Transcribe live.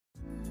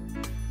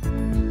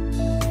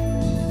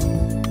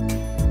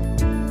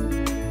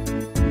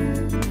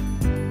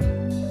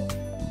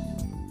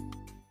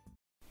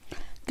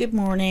Good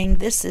morning.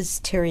 This is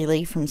Terry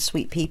Lee from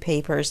Sweet Pea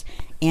Papers,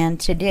 and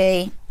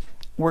today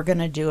we're going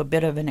to do a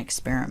bit of an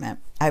experiment.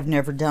 I've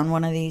never done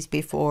one of these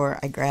before.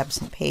 I grabbed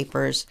some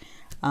papers.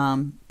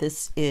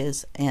 This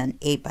is an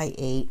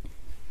 8x8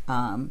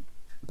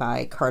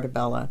 by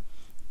Cartabella,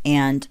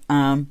 and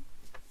a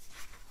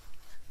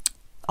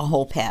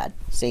whole pad.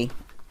 See,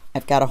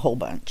 I've got a whole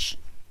bunch,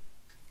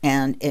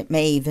 and it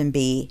may even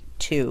be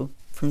two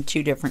from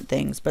two different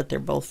things, but they're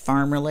both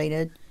farm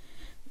related.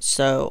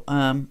 So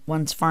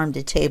one's farm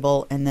to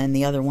table, and then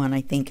the other one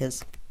I think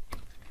is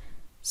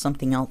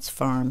something else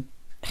farm.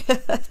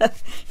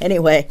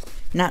 Anyway,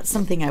 not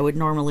something I would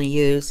normally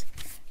use.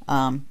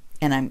 And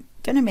I'm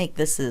going to make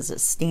this as a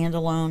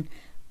standalone,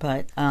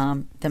 but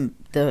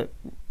the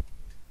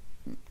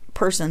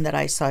person that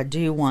I saw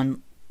do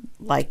one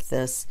like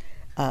this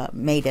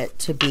made it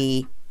to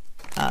be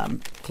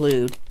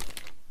glued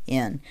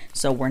in.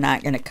 So we're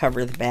not going to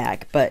cover the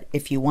back, but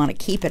if you want to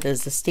keep it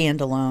as a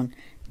standalone,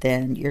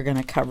 then you're going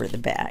to cover the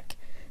back.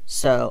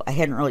 So I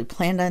hadn't really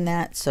planned on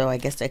that, so I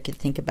guess I could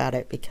think about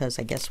it because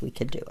I guess we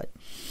could do it.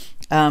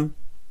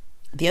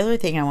 The other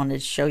thing I wanted to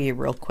show you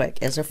real quick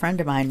is a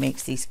friend of mine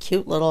makes these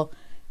cute little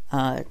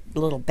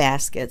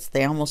baskets.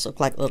 They almost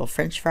look like little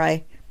French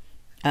fry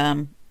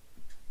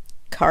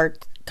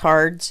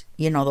cards,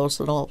 you know, those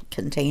little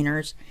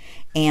containers.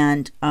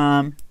 And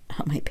oh,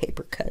 my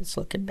paper cut's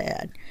looking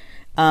bad.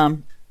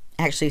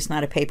 Actually, it's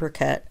not a paper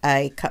cut.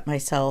 I cut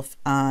myself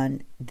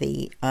on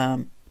the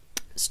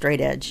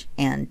straight edge,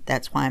 and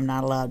that's why I'm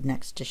not allowed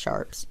next to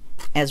sharps,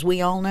 as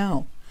we all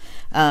know.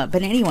 But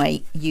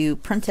anyway, you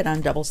print it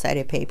on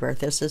double-sided paper.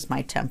 This is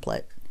my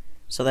template,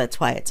 so that's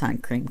why it's on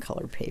cream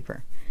colored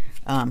paper.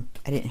 I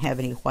didn't have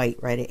any white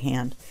right at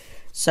hand.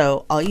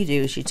 So all you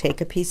do is you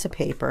take a piece of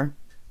paper,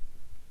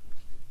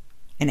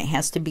 and it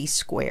has to be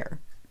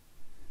square.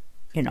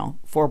 You know,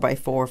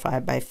 4x4,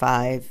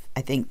 5x5.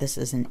 I think this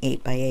is an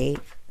 8x8,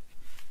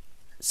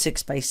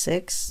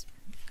 6x6,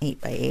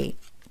 8x8,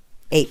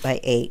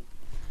 8x8.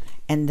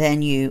 And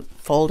then you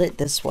fold it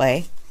this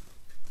way,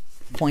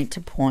 point to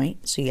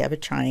point, so you have a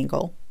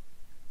triangle.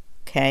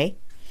 Okay,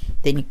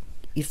 then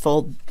you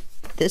fold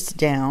this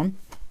down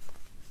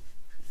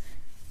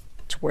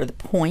to where the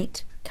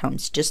point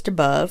comes just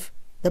above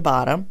the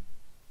bottom,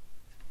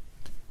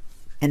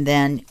 and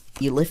then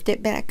you lift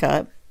it back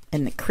up,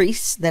 and the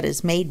crease that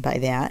is made by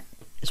that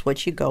is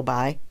what you go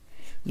by.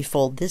 You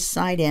fold this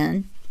side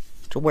in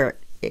to where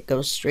it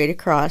goes straight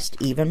across,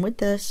 even with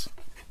this,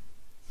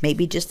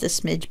 maybe just a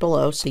smidge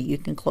below, so you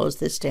can close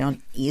this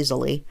down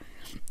easily.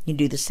 You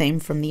do the same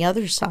from the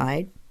other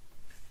side.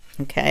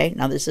 Okay,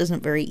 now this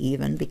isn't very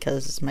even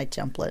because it's my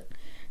template.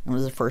 It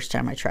was the first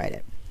time I tried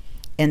it.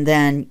 And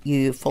then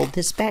you fold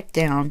this back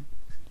down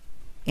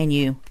and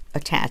you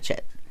attach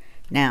it.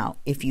 Now,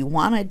 if you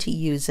wanted to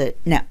use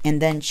it, now,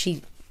 and then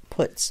she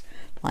puts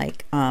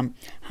like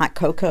hot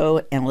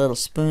cocoa and a little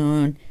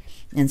spoon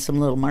and some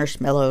little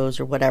marshmallows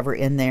or whatever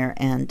in there,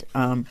 and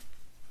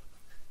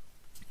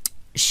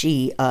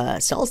she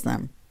sells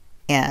them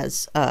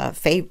as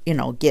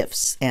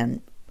gifts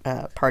and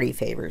party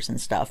favors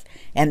and stuff,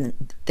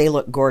 and they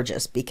look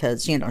gorgeous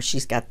because, you know,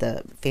 she's got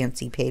the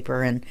fancy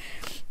paper and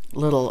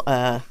little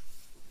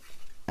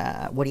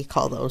what do you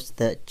call those,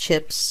 the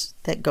chips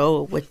that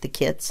go with the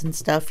kits and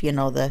stuff, you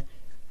know, the,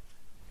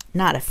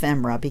 not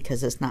ephemera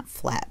because it's not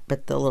flat,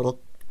 but the little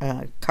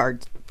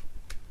card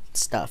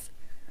stuff.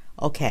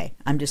 Okay,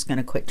 I'm just going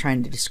to quit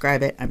trying to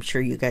describe it. I'm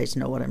sure you guys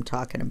know what I'm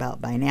talking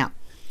about by now.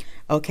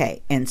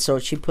 Okay, and so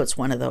she puts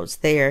one of those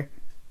there.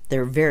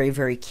 They're very,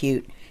 very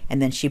cute.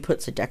 And then she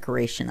puts a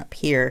decoration up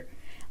here.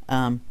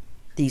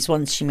 These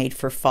ones she made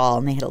for fall,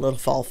 and they had a little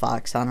fall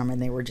fox on them,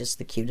 and they were just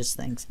the cutest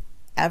things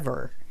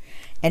ever.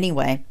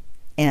 Anyway,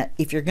 and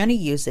if you're going to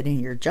use it in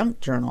your junk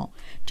journal,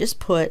 just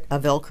put a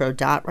Velcro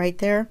dot right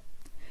there.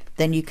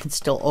 Then you can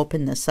still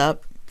open this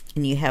up,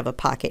 and you have a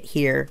pocket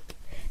here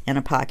and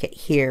a pocket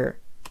here.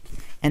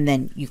 And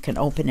then you can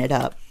open it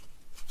up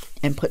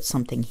and put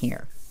something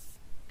here,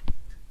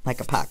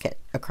 like a pocket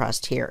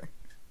across here.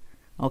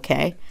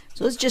 Okay,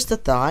 so it's just a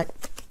thought,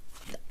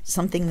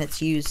 something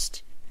that's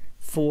used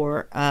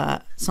for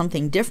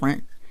something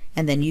different,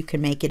 and then you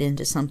can make it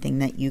into something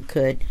that you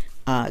could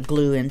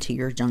glue into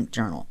your junk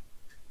journal.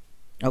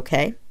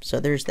 Okay, so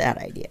there's that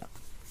idea,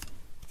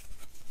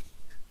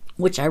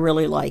 which I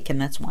really like, and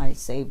that's why I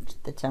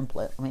saved the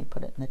template. Let me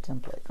put it in the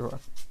template drawer.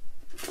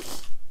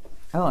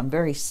 Oh, I'm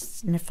very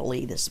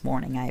sniffly this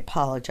morning. I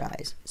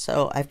apologize.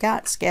 So I've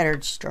got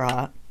scattered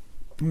straw.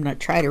 I'm going to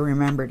try to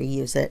remember to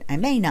use it. I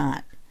may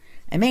not.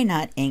 I may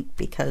not ink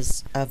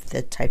because of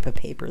the type of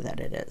paper that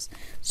it is.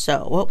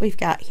 So what we've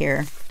got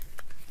here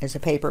is a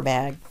paper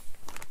bag.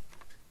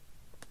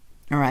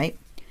 All right.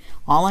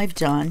 All I've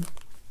done,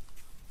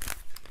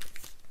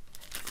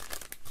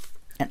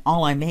 and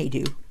all I may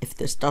do if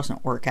this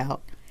doesn't work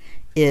out,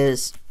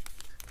 is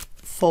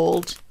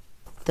fold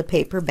the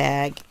paper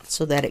bag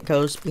so that it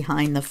goes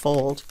behind the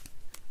fold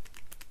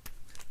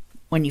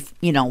when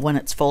when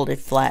it's folded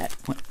flat,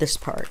 this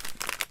part.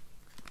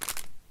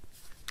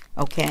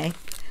 Okay,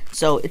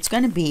 So it's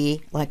going to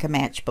be like a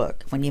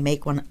matchbook when you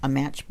make a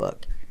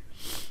matchbook.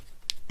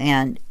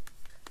 And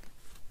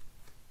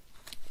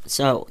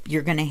so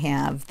you're going to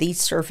have these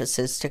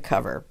surfaces to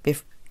cover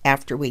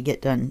after we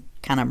get done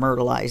kind of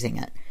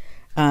myrtleizing it.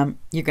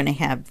 You're going to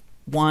have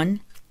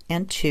 1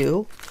 and 2.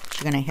 You're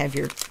going to have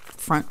your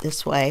front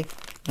this way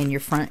and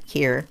your front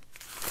here.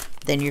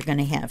 Then you're going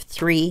to have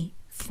 3,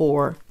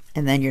 4,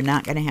 and then you're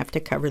not going to have to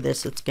cover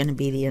this. It's going to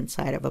be the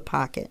inside of a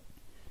pocket.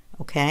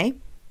 Okay?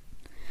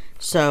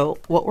 So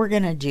what we're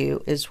going to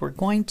do is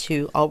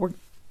all we're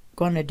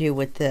going to do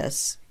with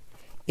this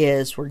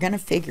is we're going to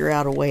figure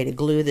out a way to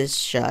glue this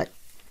shut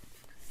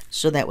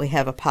so that we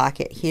have a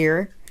pocket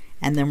here,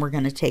 and then we're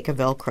going to take a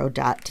Velcro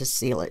dot to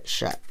seal it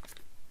shut.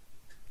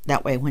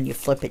 That way when you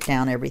flip it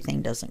down,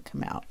 everything doesn't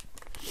come out.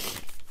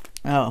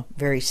 Oh,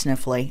 very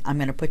sniffly. I'm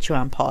going to put you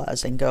on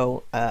pause and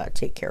go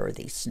take care of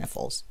these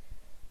sniffles.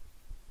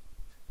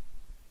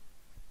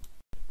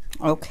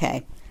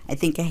 Okay, I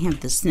think I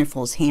have the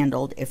sniffles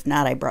handled. If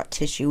not, I brought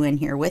tissue in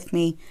here with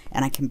me,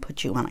 and I can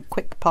put you on a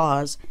quick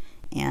pause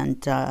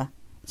and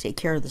take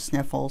care of the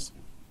sniffles.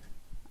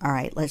 All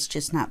right, let's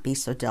just not be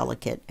so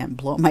delicate and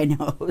blow my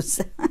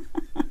nose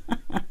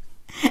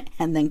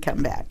and then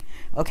come back.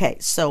 Okay,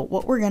 so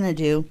what we're going to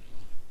do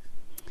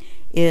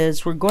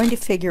is we're going to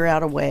figure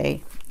out a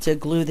way to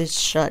glue this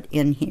shut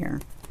in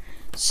here.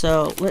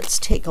 So let's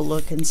take a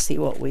look and see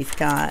what we've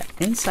got.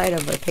 Inside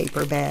of a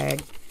paper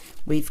bag,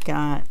 we've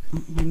got,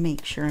 let me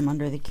make sure I'm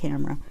under the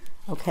camera.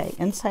 Okay,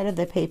 inside of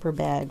the paper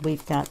bag,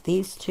 we've got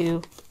these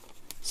 2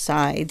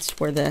 sides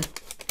where the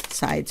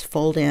sides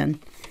fold in,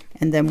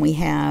 and then we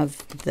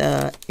have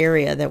the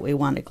area that we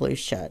want to glue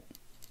shut.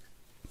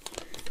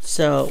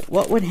 So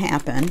what would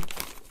happen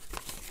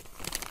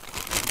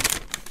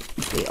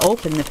if we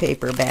open the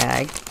paper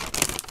bag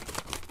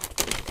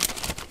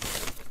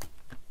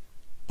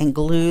and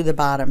glue the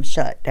bottom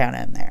shut down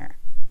in there?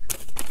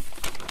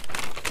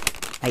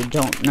 I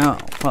don't know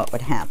what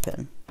would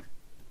happen.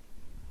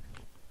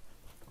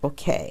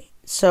 Okay,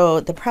 so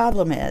the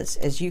problem is,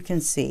 as you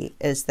can see,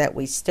 is that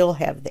we still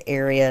have the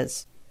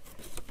areas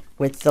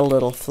with the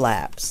little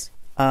flaps.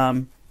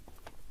 Maybe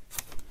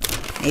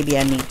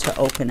I need to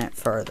open it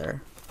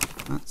further.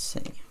 Let's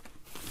see.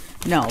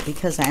 No,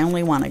 because I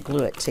only want to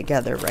glue it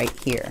together right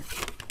here.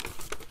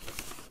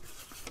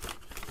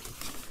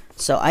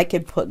 So I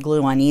could put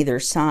glue on either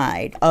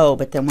side. Oh,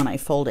 but then when I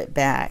fold it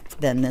back,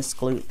 then this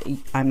glue,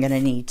 I'm going to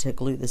need to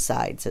glue the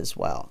sides as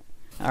well.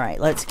 All right,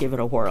 let's give it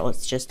a whirl.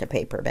 It's just a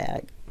paper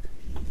bag.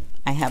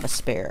 I have a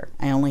spare.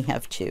 I only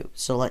have 2,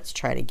 so let's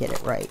try to get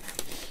it right.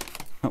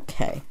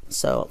 Okay,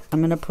 so I'm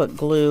going to put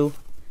glue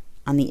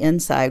on the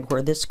inside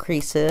where this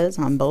crease is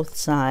on both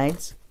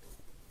sides.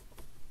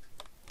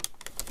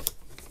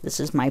 This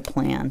is my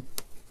plan.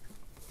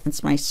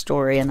 It's my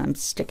story, and I'm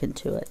sticking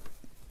to it.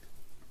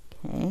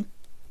 Okay.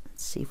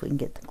 See if we can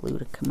get the glue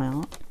to come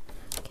out.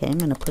 Okay, I'm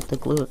going to put the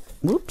glue,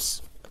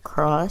 whoops,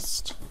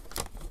 across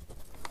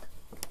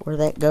where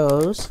that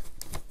goes.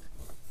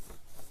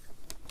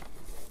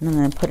 And I'm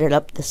going to put it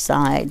up the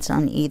sides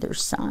on either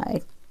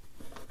side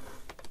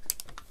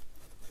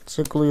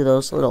to glue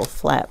those little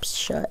flaps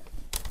shut.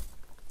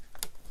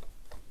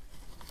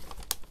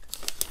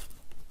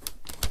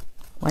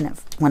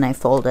 When I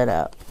fold it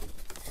up.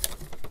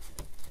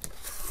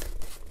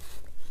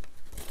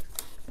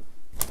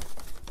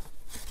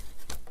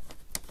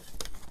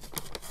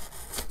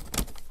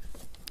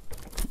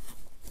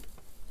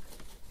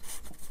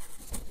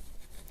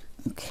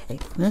 Okay,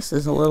 this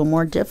is a little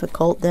more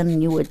difficult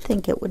than you would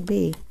think it would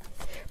be.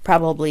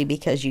 Probably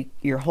because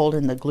you're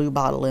holding the glue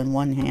bottle in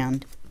one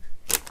hand.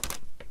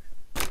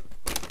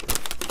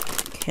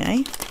 Okay,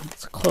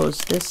 let's close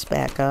this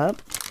back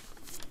up.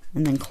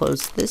 And then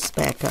close this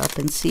back up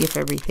and see if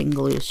everything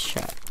glues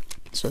shut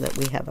so that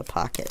we have a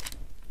pocket.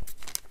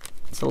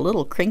 It's a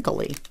little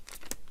crinkly.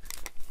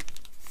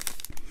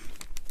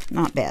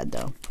 Not bad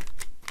though.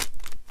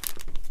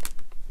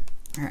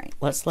 All right,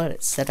 let's let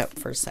it sit up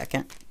for a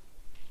second.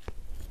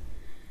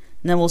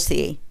 And then we'll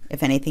see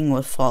if anything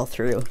will fall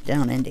through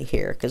down into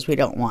here, because we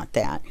don't want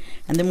that.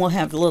 And then we'll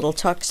have little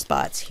tuck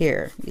spots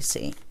here, you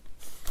see,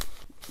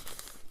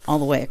 all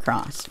the way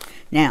across.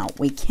 Now,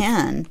 we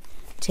can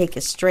take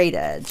a straight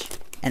edge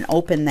and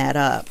open that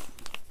up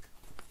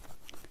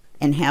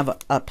and have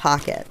a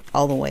pocket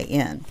all the way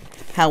in.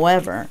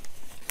 However,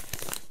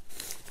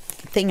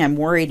 the thing I'm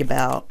worried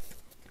about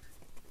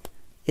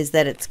is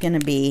that it's going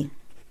to be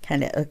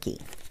kind of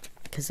icky,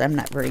 because I'm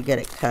not very good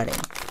at cutting.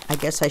 I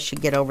guess I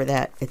should get over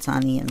that. It's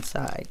on the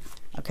inside.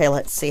 Okay,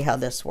 let's see how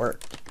this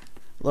worked.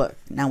 Look,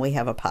 now we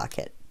have a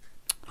pocket.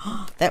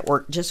 That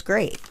worked just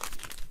great.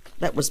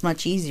 That was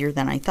much easier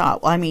than I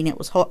thought. Well, I mean, it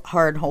was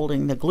hard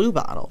holding the glue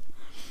bottle,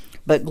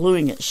 but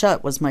gluing it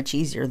shut was much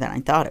easier than I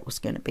thought it was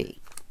going to be.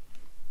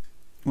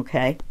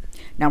 Okay,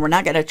 now we're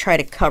not going to try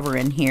to cover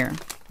in here.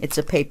 It's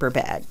a paper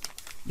bag.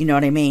 You know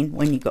what I mean?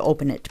 When you go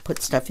open it to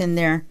put stuff in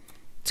there,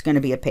 it's going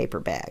to be a paper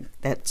bag.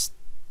 That's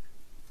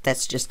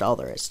just all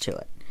there is to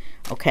it.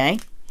 Okay,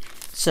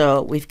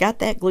 so we've got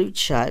that glued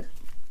shut,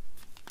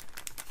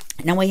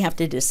 Now we have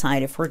to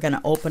decide if we're going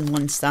to open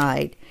one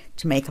side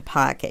to make a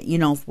pocket. You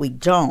know, if we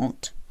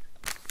don't,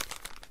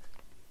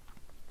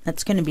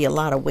 that's going to be a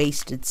lot of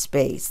wasted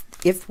space.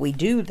 If we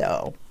do,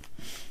 though,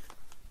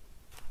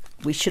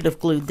 we should have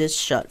glued this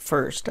shut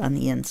first on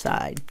the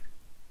inside.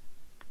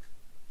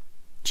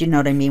 Do you know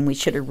what I mean? We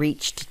should have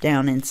reached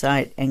down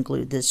inside and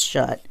glued this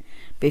shut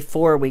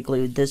before we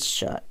glued this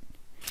shut.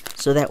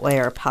 So that way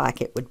our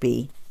pocket would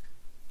be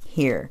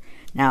here.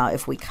 Now,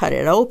 if we cut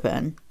it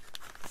open,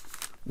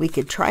 we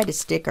could try to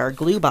stick our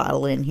glue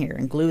bottle in here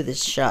and glue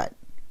this shut.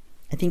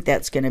 I think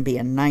that's going to be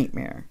a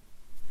nightmare.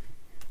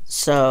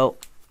 So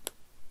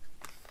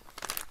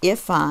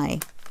if I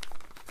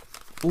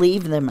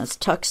leave them as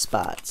tuck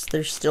spots,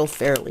 they're still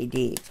fairly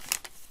deep.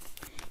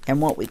 And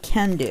what we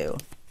can do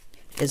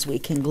is we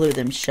can glue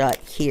them shut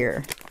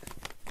here.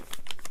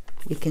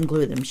 We can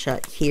glue them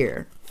shut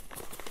here.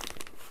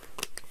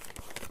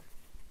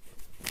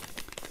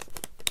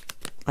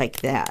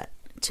 Like that,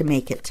 to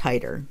make it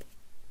tighter.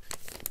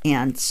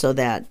 And so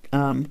that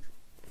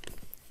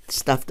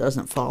stuff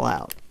doesn't fall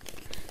out.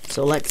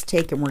 So let's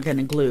take and we're going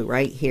to glue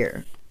right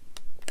here.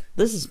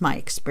 This is my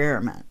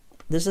experiment.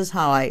 This is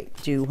how I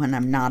do when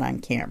I'm not on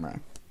camera.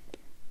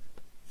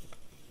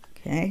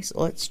 Okay, so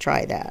let's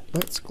try that.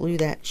 Let's glue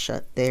that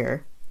shut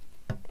there.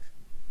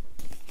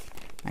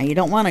 Now you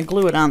don't want to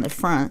glue it on the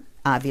front,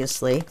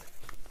 obviously,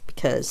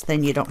 because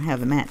then you don't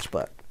have a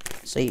matchbook.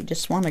 So you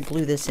just want to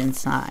glue this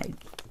inside.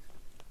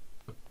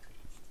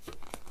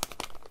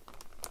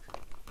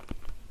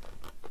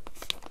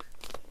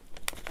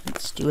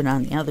 Let's do it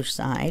on the other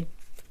side.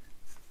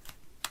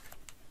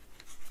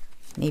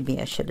 Maybe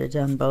I should have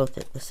done both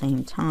at the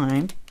same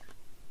time.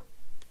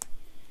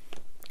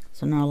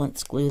 So now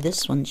let's glue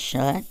this one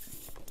shut.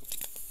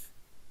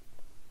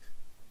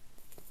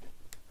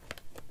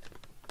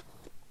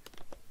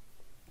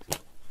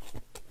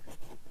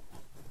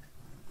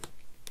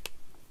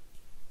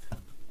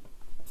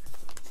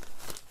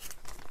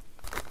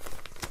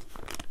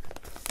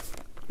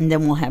 And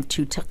then we'll have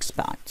two tuck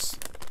spots.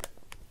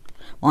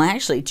 Well,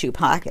 actually 2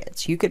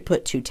 pockets. You could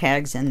put 2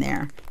 tags in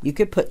there. You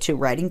could put 2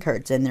 writing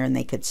cards in there and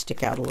they could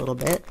stick out a little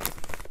bit.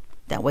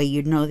 That way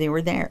you'd know they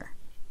were there.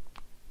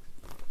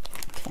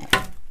 Okay,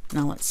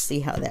 now let's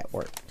see how that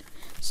worked.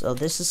 So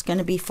this is going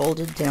to be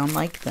folded down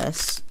like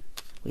this.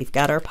 We've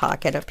got our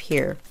pocket up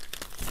here.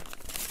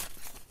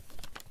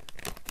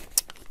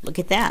 Look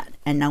at that.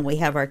 And now we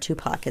have our 2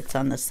 pockets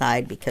on the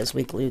side because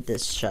we glued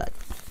this shut.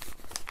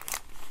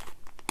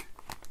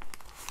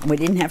 We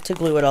didn't have to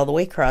glue it all the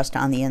way across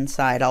on the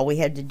inside. All we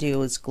had to do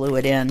was glue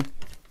it in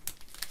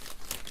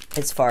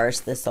as far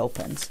as this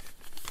opens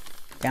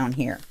down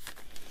here.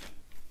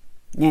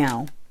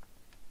 Now,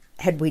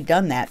 had we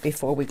done that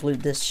before we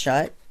glued this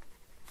shut,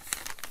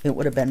 it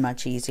would have been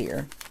much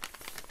easier.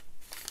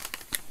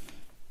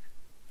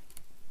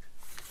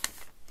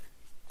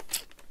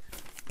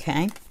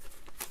 Okay?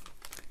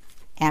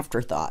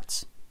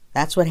 Afterthoughts.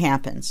 That's what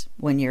happens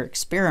when you're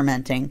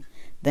experimenting.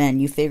 Then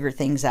you figure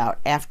things out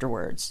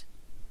afterwards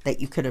that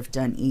you could have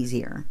done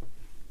easier.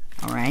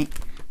 All right,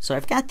 so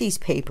I've got these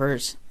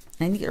papers. I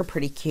think they're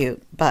pretty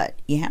cute, but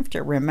you have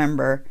to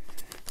remember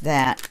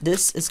that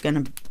this is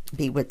going to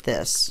be with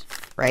this,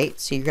 right?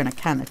 So you're going to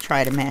kind of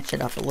try to match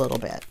it up a little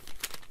bit.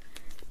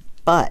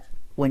 But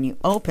when you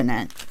open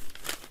it,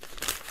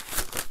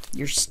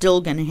 you're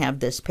still going to have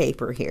this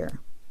paper here.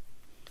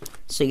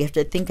 So you have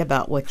to think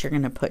about what you're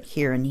going to put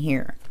here and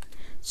here.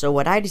 So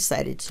what I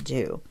decided to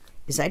do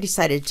is I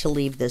decided to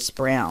leave this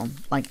brown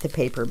like the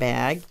paper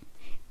bag,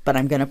 but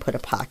I'm going to put a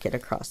pocket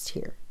across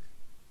here.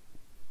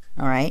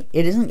 All right,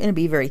 it isn't going to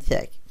be very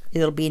thick.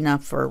 It'll be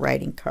enough for a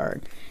writing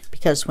card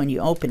because when you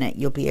open it,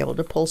 you'll be able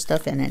to pull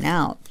stuff in and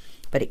out,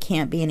 but it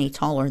can't be any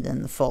taller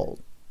than the fold.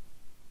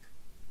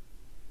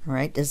 All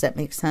right, does that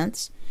make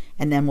sense?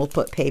 And then we'll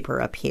put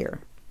paper up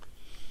here.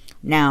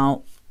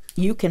 Now,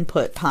 you can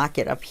put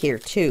pocket up here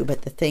too,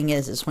 but the thing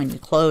is when you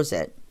close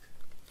it,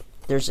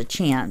 there's a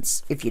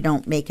chance, if you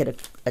don't make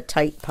it a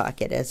tight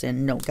pocket, as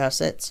in no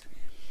gussets,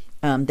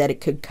 that it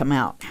could come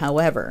out.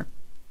 However,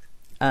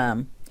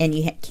 and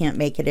you can't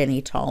make it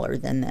any taller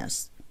than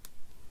this,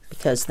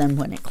 because then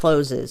when it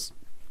closes,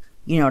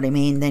 you know what I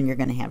mean, then you're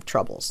going to have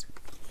troubles.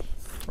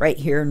 Right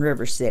here in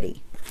River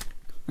City.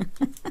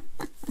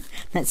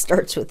 That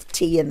starts with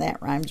T and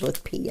that rhymes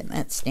with P and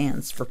that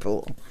stands for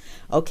pool.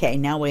 Okay,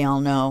 now we all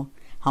know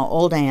how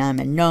old I am,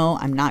 and no,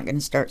 I'm not going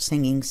to start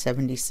singing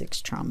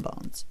 76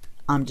 trombones.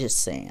 I'm just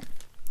saying,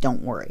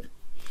 don't worry.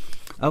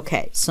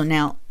 Okay, so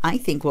now I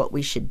think what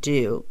we should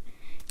do,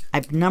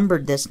 I've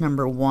numbered this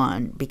number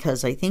 1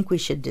 because I think we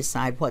should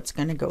decide what's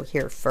going to go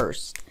here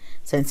first,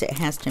 since it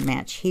has to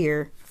match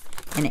here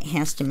and it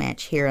has to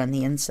match here on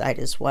the inside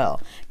as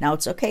well. Now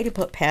it's okay to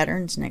put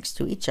patterns next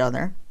to each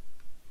other.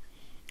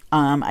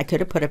 I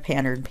could have put a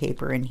pattern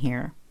paper in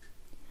here,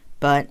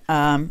 but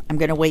I'm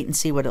going to wait and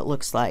see what it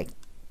looks like.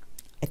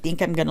 I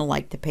think I'm going to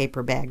like the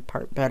paper bag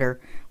part better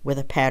with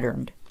a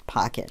patterned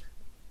pocket.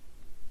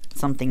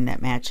 Something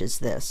that matches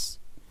this,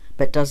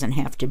 but doesn't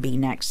have to be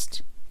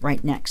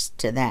right next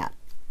to that.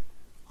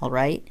 All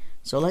right,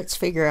 so let's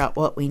figure out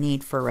what we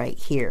need for right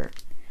here.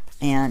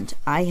 And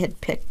I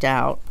had picked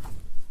out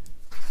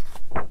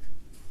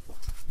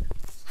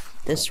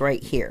this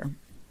right here.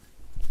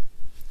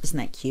 Isn't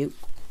that cute?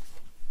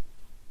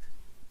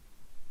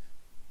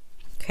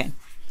 Okay,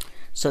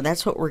 so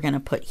that's what we're going to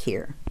put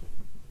here.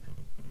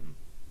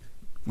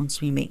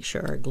 Once we make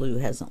sure our glue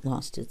hasn't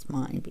lost its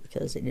mind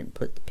because I didn't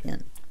put the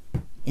pin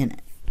in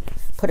it.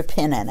 Put a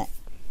pin in it.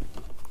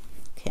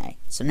 Okay,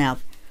 so now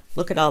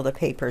look at all the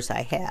papers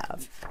I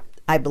have.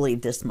 I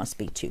believe this must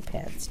be 2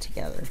 pads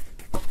together,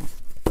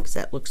 because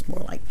that looks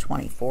more like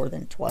 24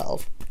 than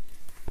 12.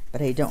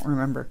 But I don't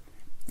remember.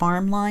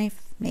 Farm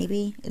Life,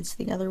 maybe it's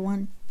the other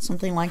one,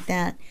 something like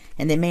that.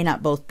 And they may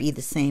not both be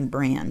the same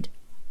brand.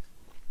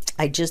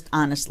 I just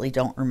honestly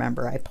don't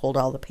remember. I pulled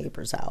all the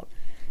papers out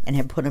and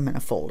had put them in a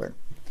folder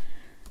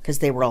because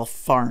they were all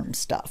farm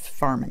stuff,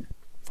 farmy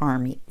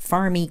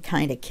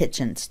kind of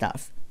kitchen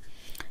stuff.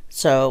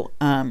 So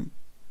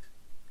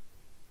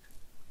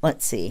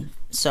let's see.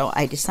 So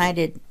I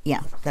decided,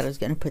 yeah, that I was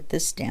going to put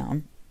this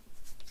down.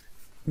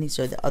 These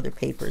are the other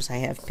papers I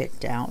have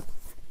picked out.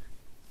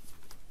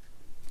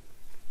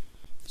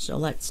 So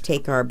let's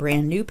take our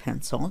brand new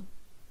pencil.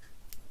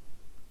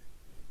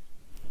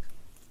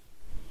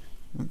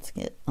 Let's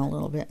get a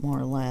little bit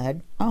more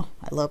lead. Oh,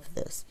 I love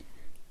this.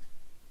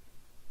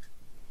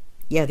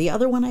 Yeah, the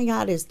other one I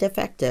got is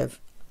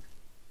defective.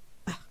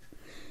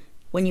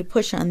 When you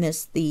push on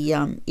this,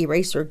 the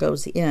eraser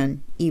goes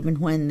in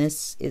even when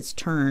this is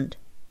turned.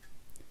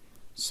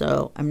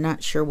 So I'm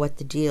not sure what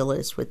the deal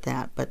is with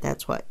that, but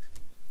that's what.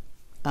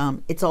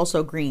 It's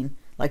also green,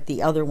 like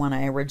the other one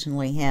I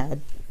originally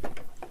had,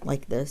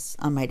 like this,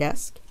 on my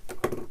desk.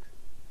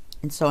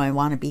 And so I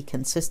want to be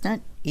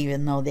consistent,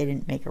 even though they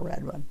didn't make a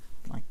red one,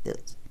 like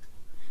this.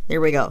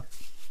 There we go.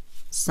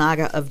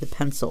 Saga of the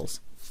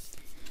pencils.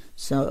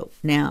 So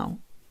now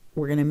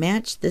we're going to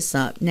match this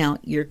up. Now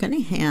you're going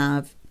to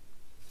have,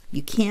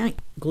 you can't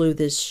glue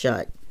this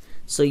shut,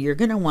 so you're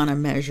going to want to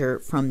measure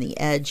from the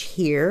edge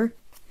here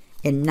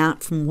and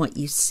not from what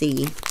you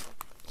see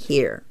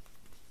here.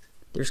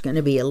 There's going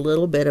to be a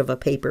little bit of a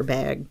paper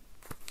bag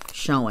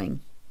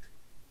showing.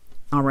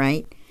 All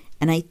right,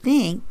 and I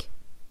think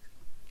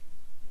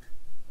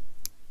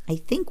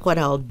what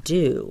I'll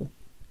do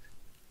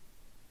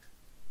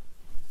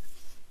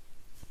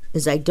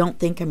is I don't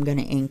think I'm going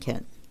to ink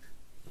it.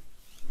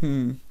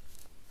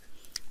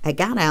 I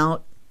got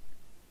out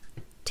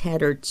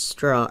tattered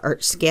straw, or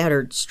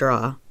scattered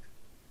straw.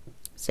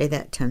 Say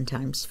that 10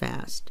 times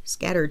fast.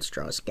 Scattered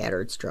straw,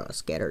 scattered straw,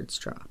 scattered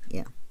straw.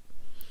 Yeah.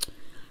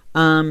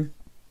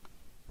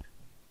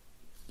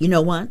 You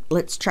know what?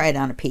 Let's try it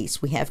on a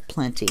piece. We have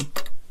plenty.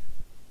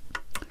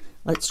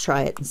 Let's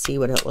try it and see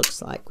what it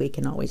looks like. We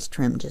can always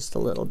trim just a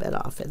little bit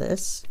off of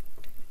this.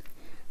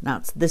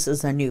 Now, this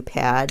is a new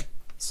pad,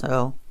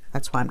 so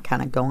that's why I'm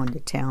kind of going to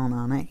town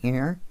on it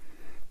here.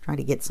 Try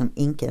to get some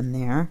ink in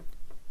there.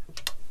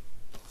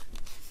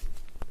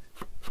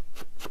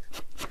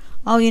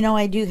 Oh, you know,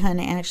 I do kind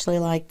of actually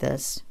like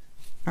this.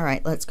 All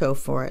right, let's go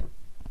for it.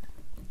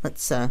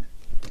 Let's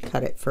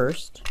cut it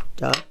first.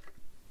 Duh.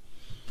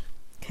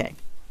 Okay.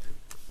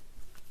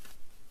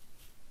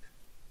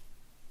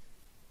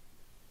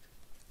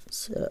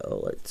 So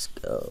let's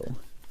go.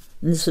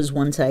 And this is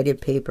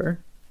one-sided paper,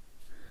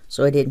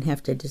 so I didn't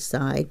have to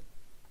decide.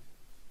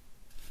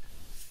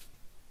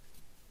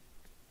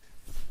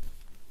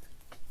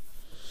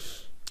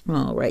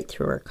 Oh, right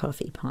through our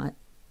coffee pot.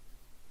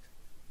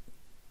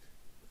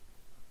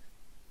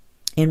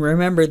 And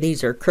remember,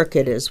 these are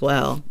crooked as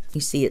well.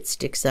 You see it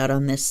sticks out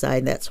on this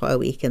side. That's why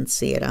we can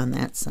see it on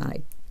that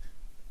side.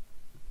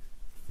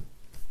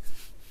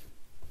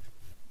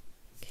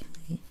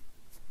 Okay.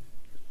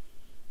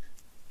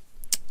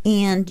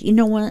 And you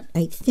know what?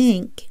 I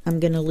think I'm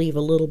going to leave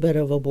a little bit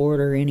of a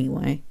border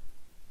anyway.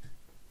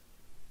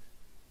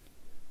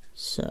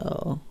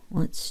 So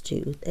let's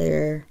do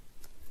there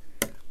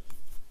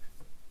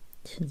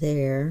to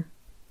there.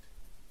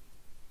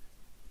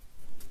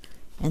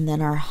 And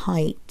then our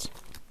height.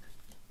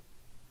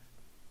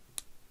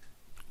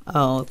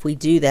 Oh, if we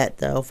do that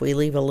though, if we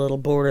leave a little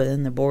border,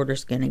 then the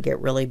border's going to get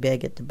really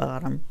big at the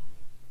bottom.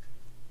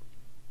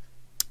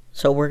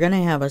 So we're going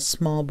to have a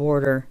small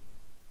border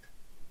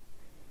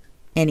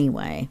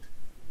anyway.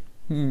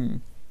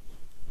 If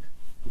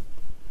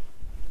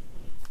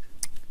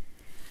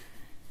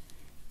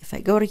I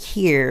go to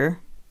here,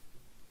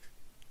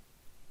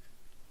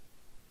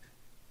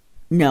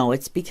 no,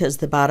 it's because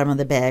the bottom of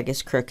the bag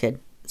is crooked.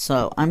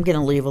 So I'm going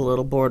to leave a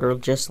little border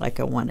just like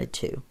I wanted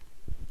to.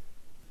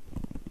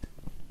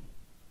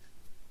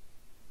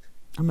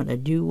 I'm going to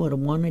do what I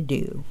want to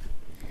do.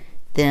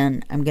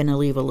 Then I'm going to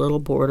leave a little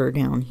border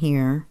down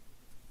here.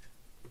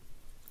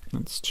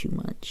 That's too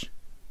much.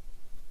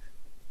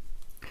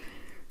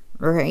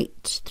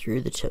 Right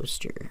through the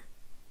toaster.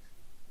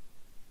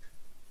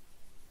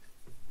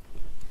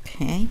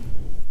 Okay.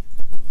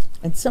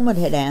 And someone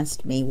had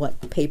asked me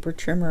what paper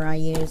trimmer I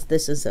use.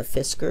 This is a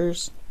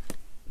Fiskars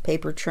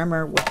paper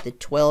trimmer with the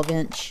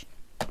 6-inch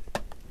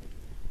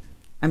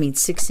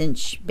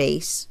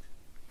base.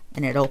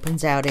 and it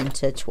opens out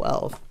into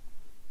 12.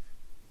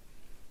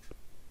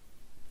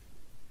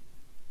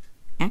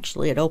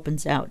 Actually, it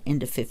opens out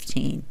into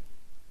 15.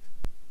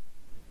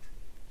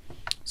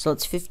 So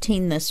it's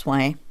 15 this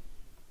way,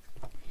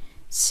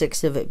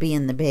 6 of it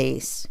being the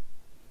base.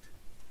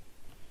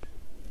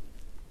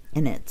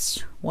 And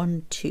it's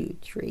 1, 2,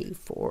 3,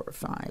 4,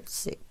 5,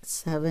 6,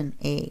 7,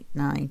 8,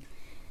 9,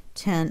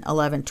 10,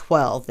 11,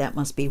 12. That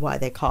must be why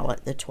they call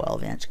it the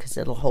 12-inch, because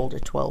it'll hold a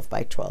 12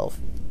 by 12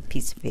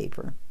 piece of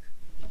paper.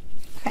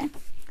 Okay,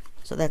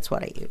 so that's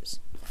what I use.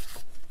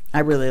 I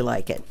really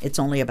like it. It's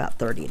only about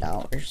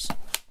 $30,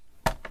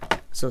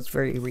 so it's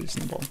very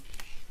reasonable.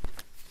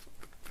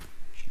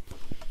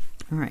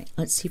 All right,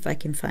 let's see if I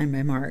can find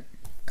my mark.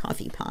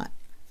 Coffee pot.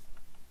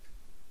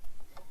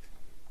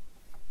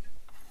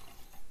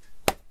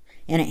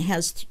 And it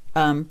has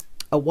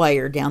a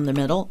wire down the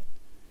middle,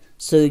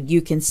 so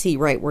you can see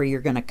right where you're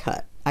going to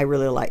cut. I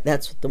really like,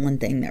 that's the one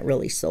thing that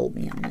really sold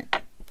me on it.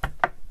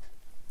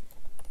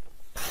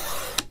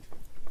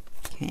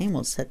 Okay,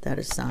 we'll set that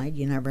aside.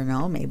 You never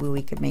know, maybe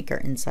we could make our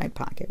inside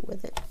pocket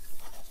with it.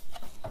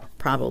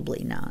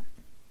 Probably not.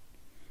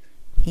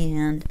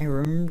 And I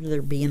remember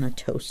there being a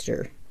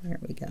toaster. There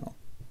we go.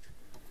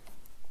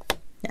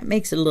 That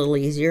makes it a little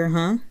easier,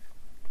 huh?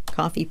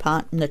 Coffee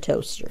pot and the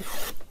toaster.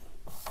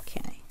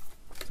 Okay,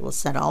 so we'll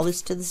set all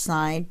this to the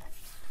side.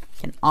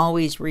 You can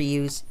always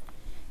reuse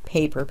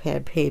paper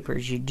pad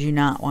papers. You do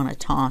not want to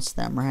toss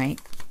them, right?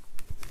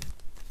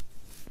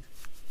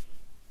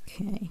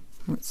 Okay,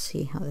 let's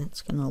see how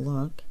that's going to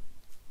look.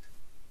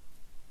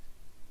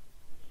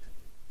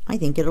 I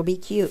think it'll be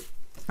cute.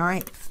 All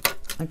right,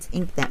 let's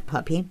ink that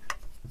puppy.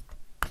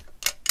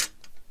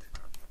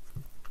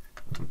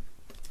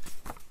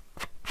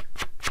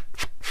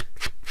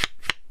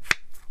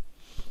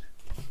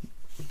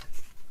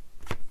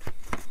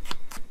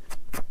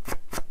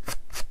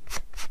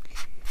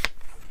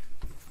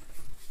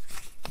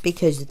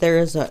 Because there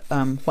is a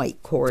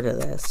white core to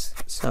this,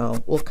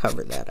 so we'll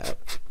cover that up.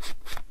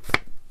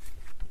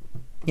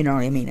 You know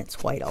what I mean?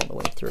 It's white all the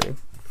way through,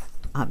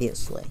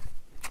 obviously.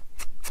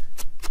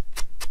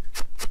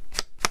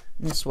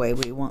 This way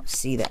we won't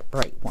see that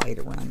bright white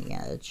around the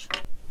edge.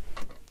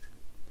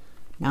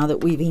 Now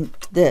that we've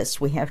inked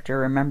this, we have to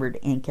remember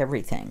to ink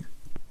everything.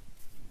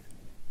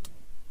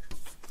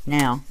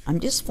 Now, I'm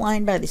just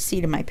flying by the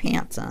seat of my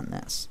pants on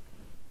this.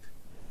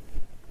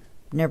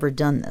 Never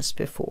done this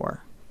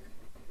before.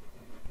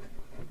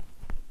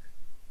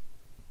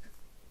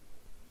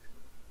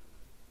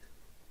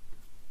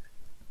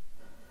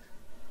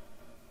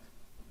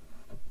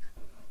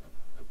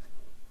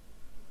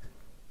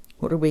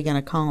 What are we going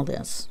to call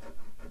this?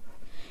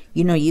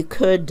 You know, you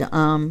could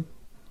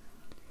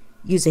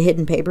use a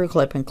hidden paper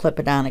clip and clip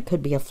it on. It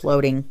could be a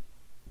floating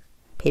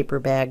paper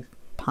bag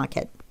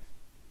pocket.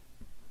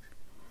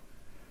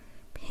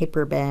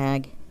 Paper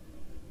bag.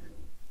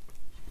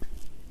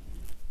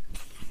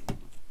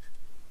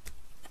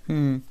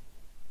 A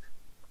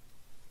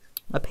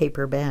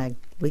paper bag.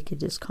 We could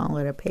just call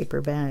it a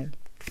paper bag.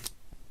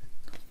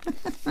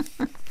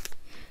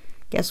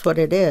 Guess what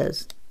it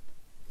is?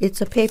 It's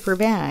a paper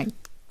bag.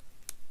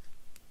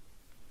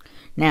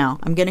 Now,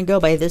 I'm going to go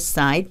by this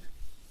side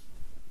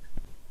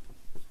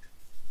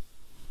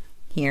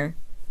here,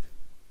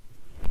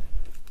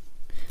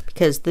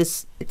 because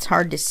this, it's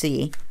hard to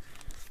see,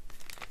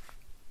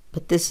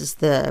 but this is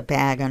the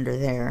bag under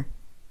there.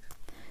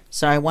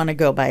 So I want to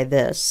go by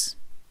this,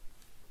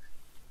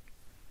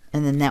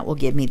 and then that will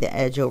give me the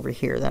edge over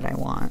here that I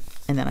want.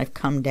 And then I've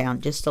come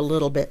down just a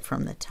little bit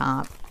from the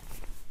top.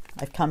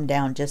 I've come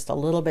down just a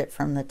little bit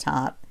from the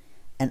top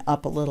and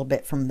up a little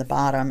bit from the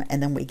bottom,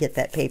 and then we get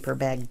that paper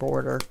bag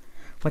border,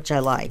 which I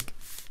like.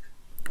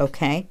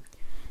 Okay,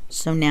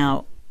 so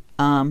now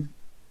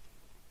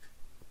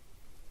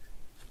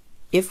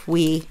if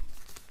we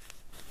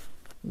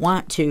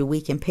want to, we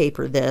can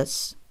paper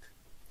this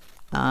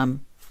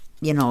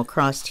you know,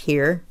 across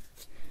here,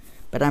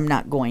 but I'm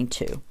not going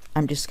to.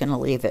 I'm just going to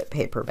leave it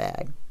paper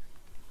bag.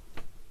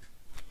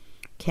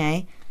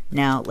 Okay,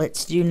 now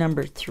let's do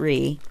number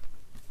 3,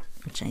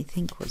 which I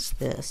think was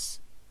this.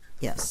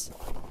 Yes.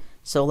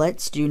 So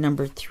let's do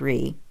number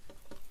 3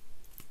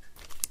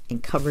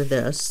 and cover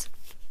this.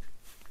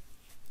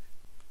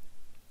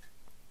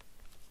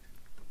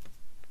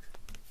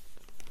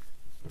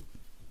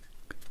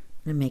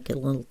 I'm going to make a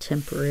little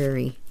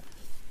temporary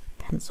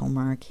pencil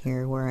mark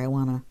here where I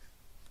want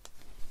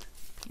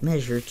to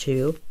measure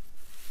to.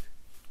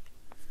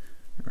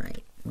 All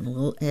right, a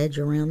little edge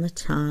around the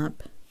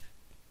top.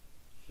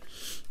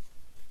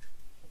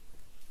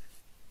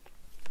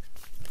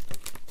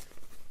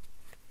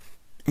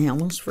 I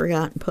almost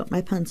forgot and put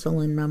my pencil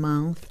in my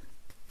mouth.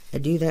 I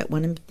do that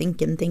when I'm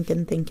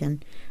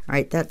thinking. All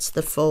right, that's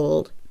the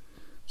fold.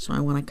 So I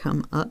want to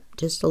come up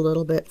just a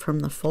little bit from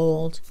the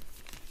fold,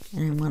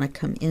 and I want to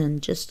come in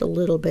just a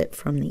little bit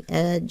from the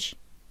edge.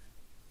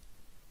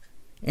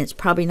 And it's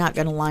probably not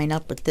going to line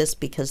up with this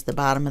because the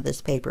bottom of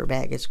this paper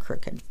bag is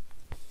crooked.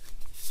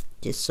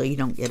 Just so you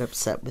don't get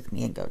upset with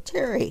me and go,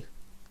 Terry,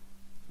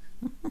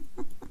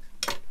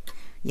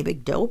 you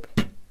big dope.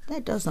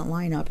 That doesn't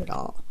line up at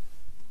all.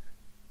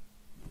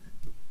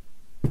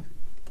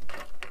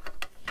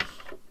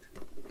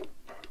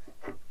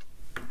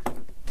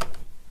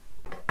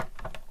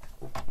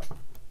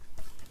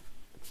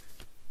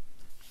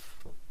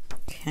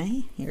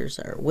 Okay, here's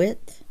our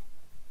width.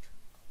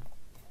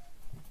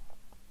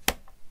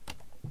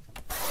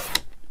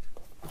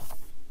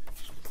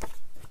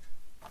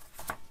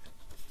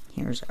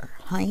 Here's our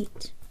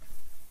height.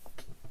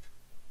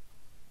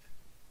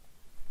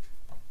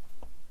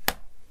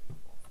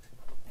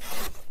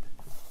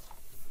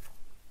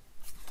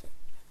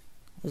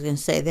 I was going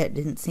to say that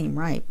didn't seem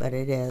right, but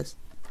it is.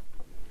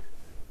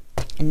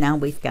 And now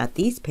we've got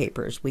these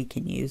papers we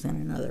can use in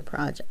another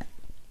project.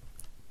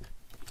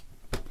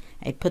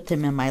 I put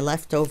them in my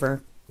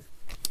leftover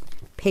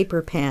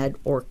paper pad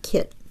or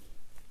kit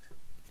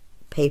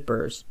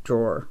papers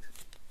drawer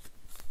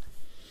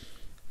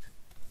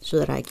so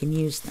that I can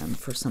use them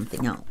for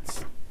something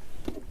else.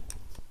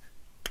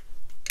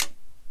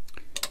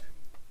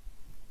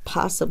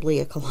 Possibly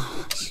a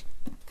collage.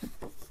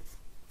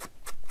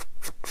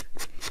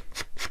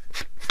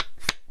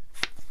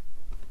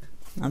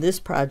 Now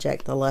this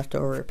project, the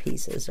leftover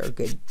pieces are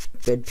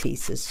good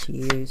pieces to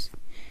use.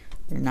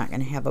 You're not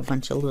going to have a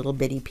bunch of little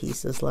bitty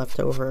pieces left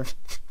over.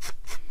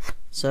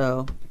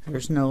 So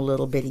there's no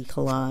little bitty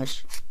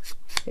collage.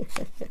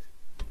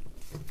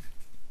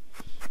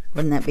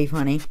 Wouldn't that be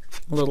funny?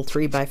 A little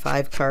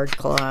 3x5 card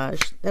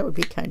collage. That would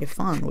be kind of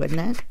fun, wouldn't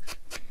it?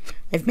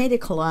 I've made a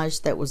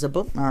collage that was a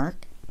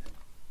bookmark.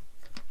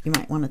 You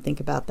might want to think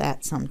about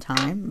that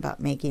sometime, about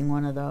making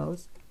one of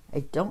those. I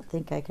don't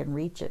think I can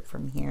reach it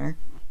from here.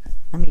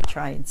 Let me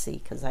try and see,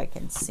 because I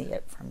can see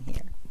it from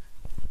here.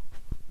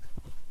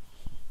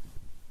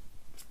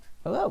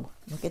 Oh,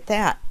 look at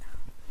that.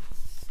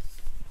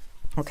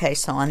 Okay,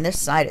 so on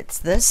this side it's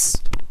this.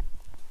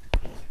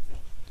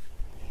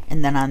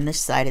 And then on this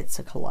side it's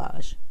a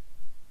collage.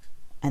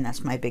 And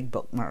that's my big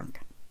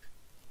bookmark.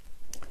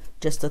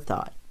 Just a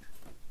thought.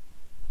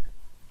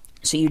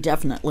 So you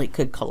definitely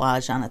could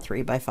collage on a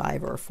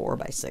 3x5 or a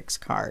 4x6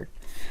 card.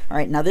 All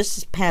right, now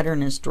this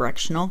pattern is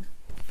directional.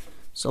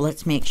 So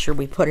let's make sure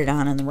we put it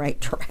on in the right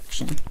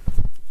direction.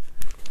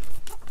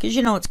 Because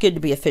you know it's good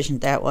to be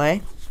efficient that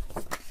way.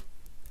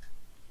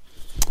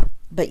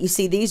 But you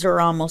see, these are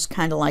almost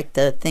kind of like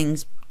the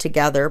things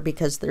together,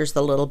 because there's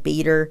the little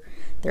beater,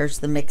 there's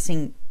the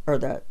mixing or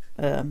the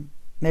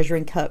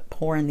measuring cup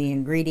pouring the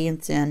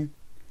ingredients in,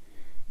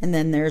 and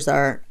then there's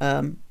our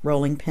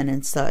rolling pin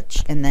and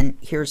such, and then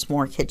here's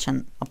more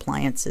kitchen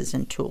appliances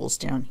and tools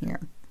down here.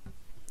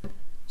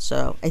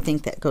 So I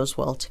think that goes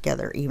well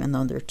together, even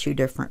though they're two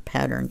different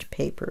patterned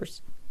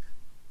papers.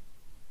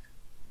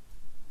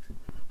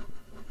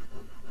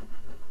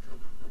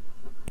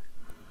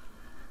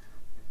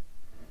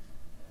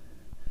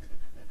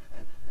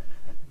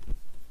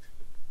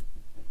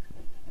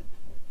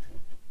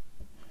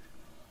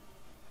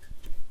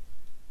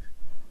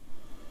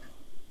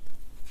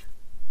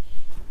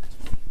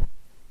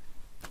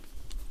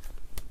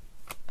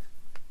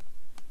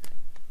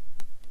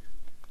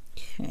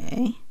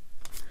 Okay,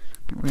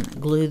 we're going to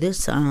glue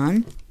this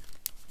on.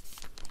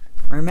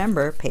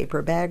 Remember,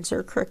 paper bags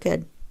are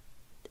crooked.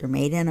 They're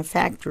made in a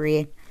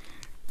factory,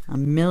 a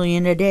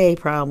million a day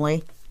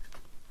probably,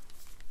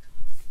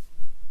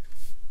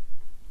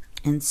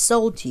 and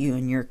sold to you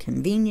in your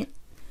convenient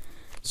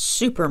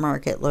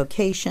supermarket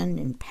location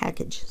in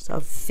packages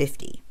of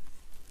 50.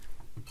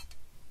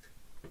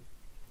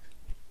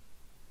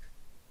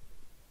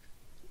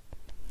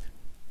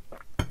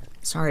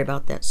 Sorry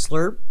about that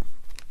slurp.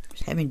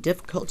 Having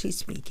difficulty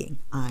speaking.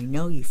 I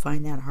know you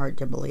find that hard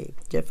to believe.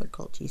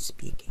 Difficulty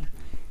speaking.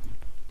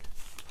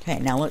 Okay,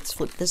 now let's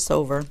flip this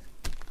over.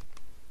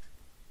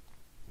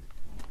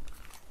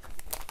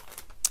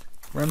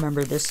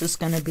 Remember, this is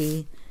going to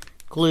be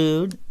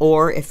glued,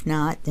 or if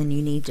not, then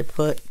you need to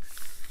put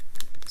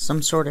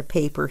some sort of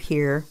paper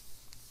here.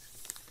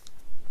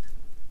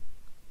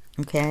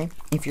 Okay,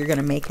 if you're going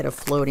to make it a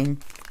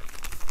floating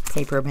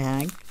paper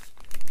bag.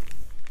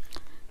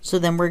 So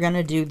then we're going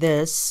to do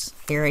this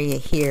area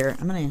here.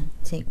 I'm going to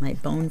take my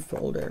bone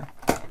folder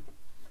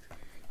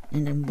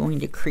and I'm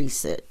going to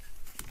crease it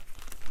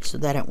so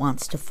that it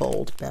wants to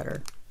fold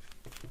better.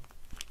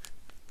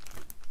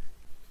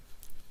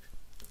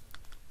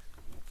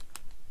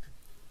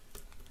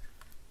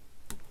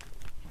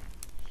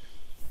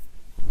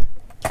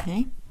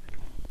 Okay.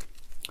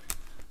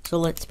 So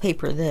let's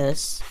paper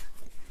this.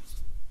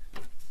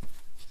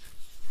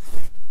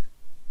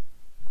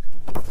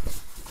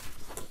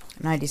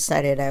 And I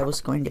decided I was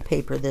going to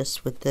paper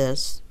this with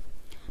this.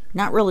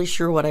 Not really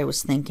sure what I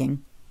was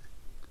thinking.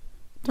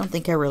 Don't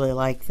think I really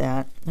like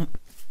that.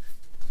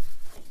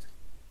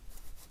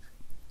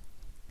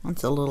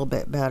 That's a little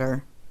bit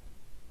better.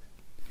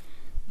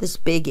 This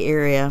big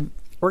area,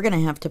 we're going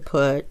to have to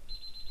put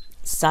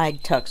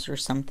side tucks or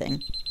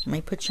something. Let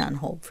me put you on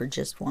hold for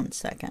just 1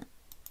 second.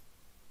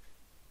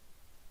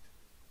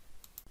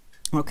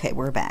 Okay,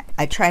 we're back.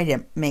 I try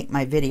to make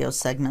my video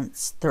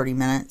segments 30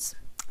 minutes.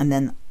 And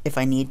then if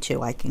I need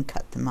to, I can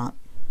cut them up.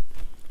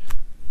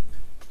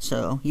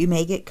 So you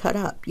may get cut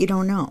up. You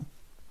don't know.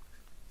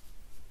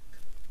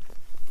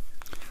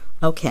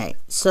 Okay,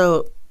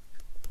 so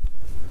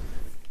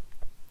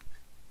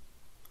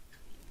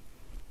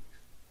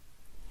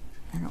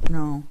I don't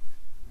know.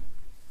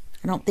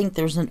 I don't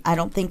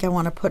think I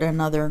want to put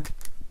another.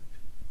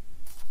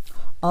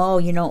 Oh,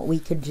 you know what we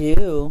could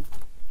do?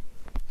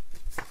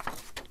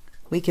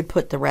 We could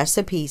put the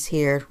recipes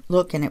here.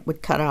 Look, and it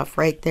would cut off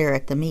right there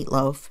at the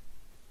meatloaf.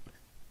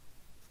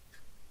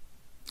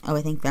 Oh,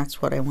 I think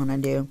that's what I want to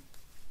do.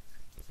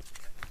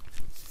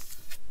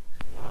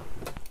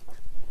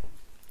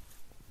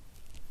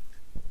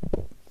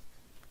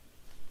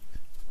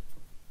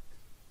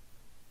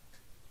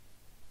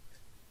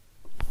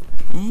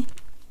 Okay.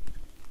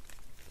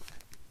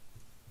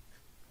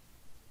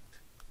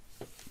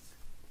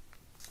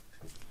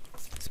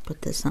 Let's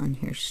put this on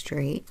here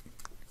straight.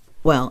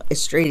 Well,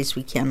 as straight as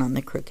we can on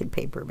the crooked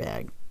paper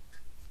bag.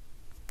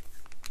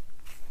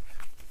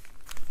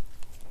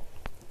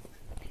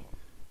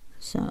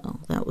 So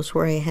that was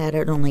where I had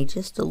it, only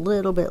just a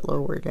little bit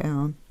lower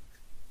down.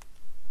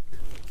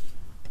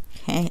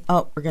 Okay,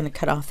 oh, we're going to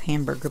cut off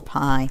hamburger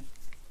pie.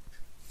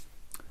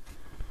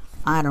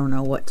 I don't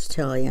know what to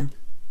tell you.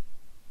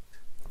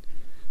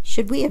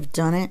 Should we have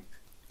done it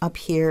up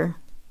here?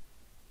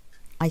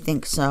 I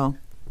think so.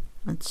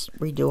 Let's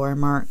redo our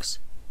marks.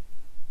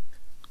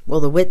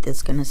 Well, the width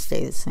is going to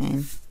stay the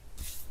same.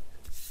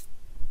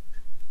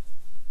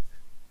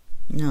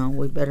 No,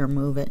 we better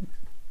move it.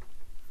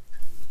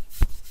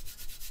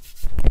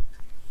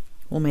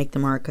 We'll make the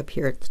mark up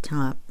here at the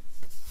top.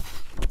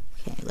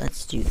 Okay,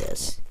 let's do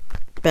this.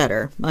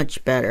 Better,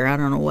 much better. I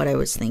don't know what I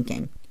was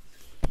thinking.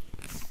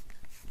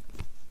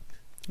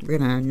 We're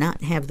going to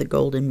not have the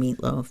golden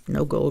meatloaf.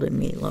 No golden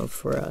meatloaf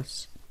for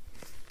us.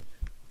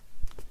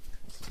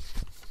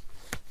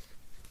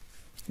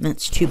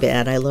 That's too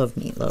bad. I love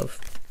meatloaf.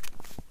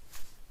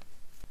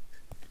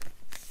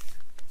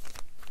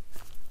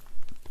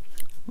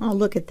 Oh,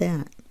 look at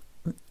that.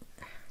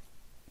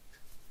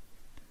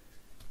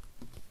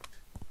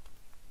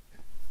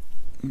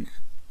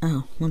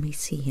 Oh, let me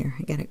see here.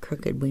 I got it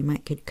crooked. We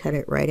might could cut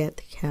it right at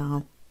the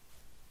cow.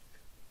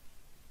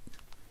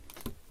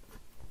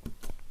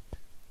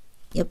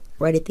 Yep,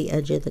 right at the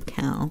edge of the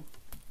cow.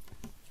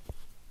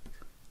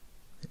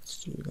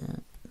 Let's do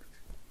that.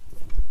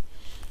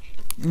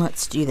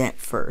 Let's do that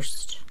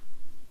first.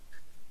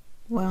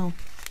 Well,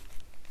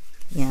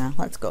 yeah,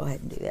 let's go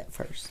ahead and do that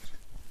first.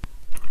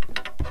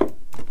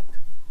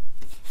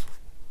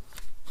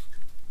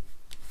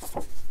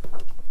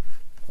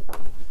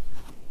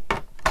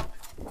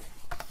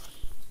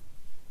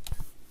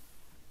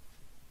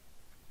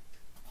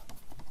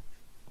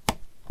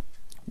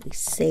 We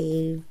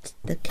saved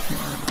the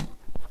cow.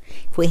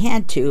 If we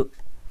had to,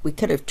 we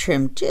could have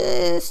trimmed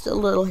just a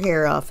little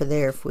hair off of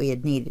there if we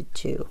had needed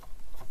to.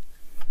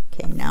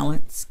 Okay, now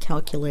let's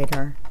calculate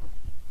our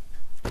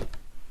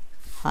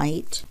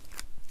height.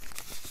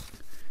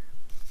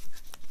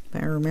 If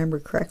I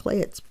remember correctly,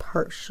 it's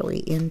partially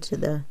into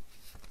the...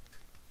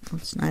 Oh,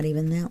 it's not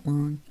even that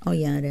long. Oh,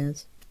 yeah, it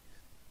is.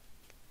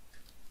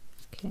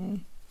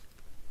 Okay.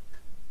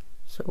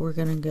 So we're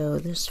going to go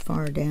this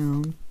far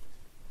down.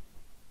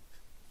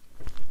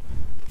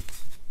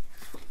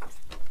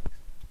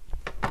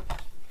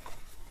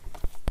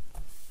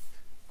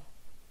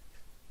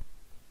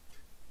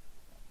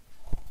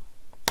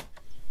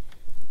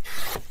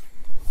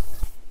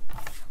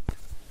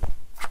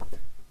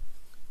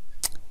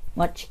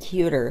 Much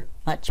cuter.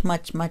 Much,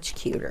 much, much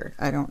cuter.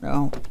 I don't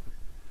know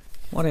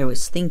what I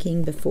was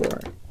thinking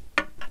before.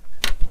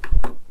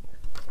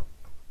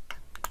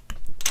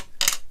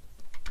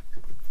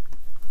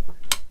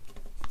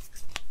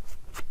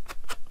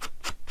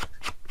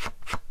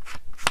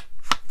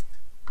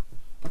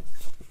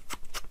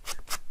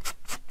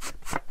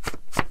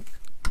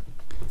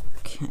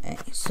 Okay,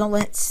 so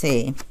let's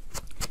see.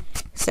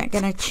 Is that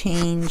going to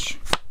change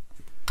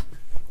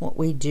what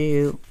we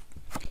do?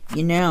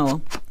 You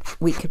know,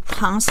 we could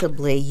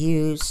possibly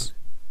use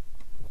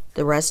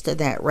the rest of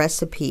that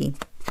recipe,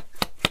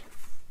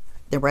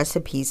 the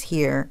recipes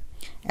here,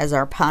 as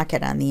our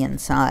pocket on the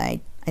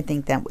inside. I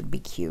think that would be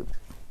cute.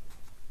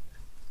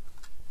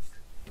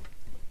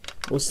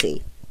 We'll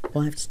see.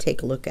 We'll have to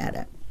take a look at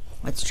it.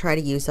 Let's try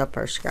to use up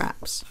our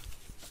scraps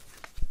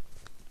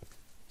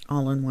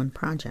all in one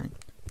project.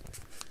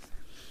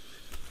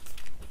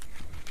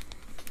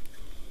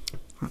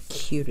 How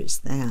cute is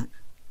that?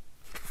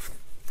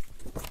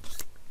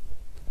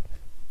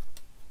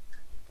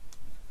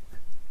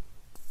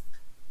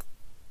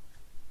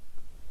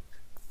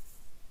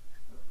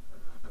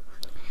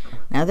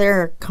 Now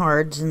there are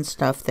cards and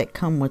stuff that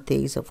come with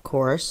these, of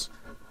course.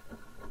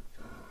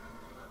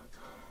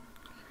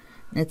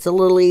 It's a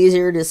little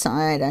easier to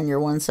side on your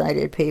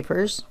one-sided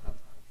papers.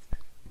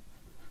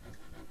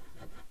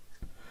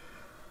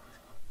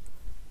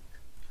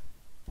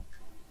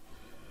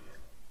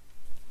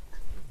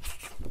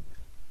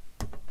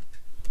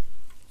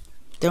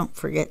 Don't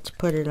forget to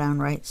put it on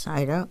right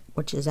side up,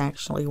 which is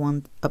actually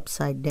one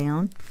upside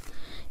down.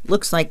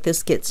 Looks like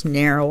this gets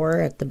narrower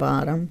at the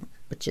bottom,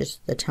 which is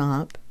the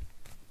top.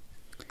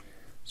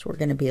 So we're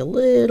going to be a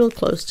little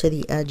close to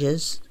the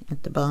edges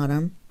at the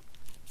bottom.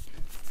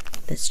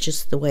 That's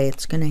just the way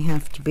it's going to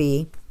have to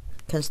be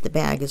because the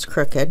bag is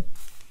crooked.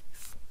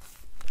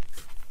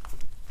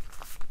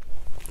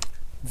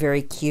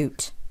 Very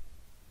cute.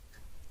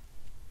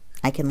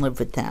 I can live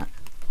with that.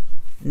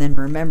 And then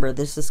remember,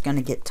 this is going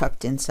to get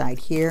tucked inside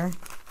here.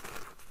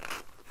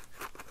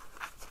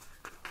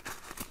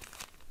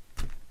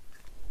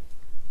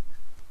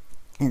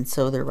 And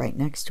so they're right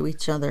next to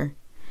each other.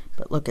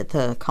 But look at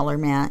the color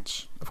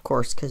match, of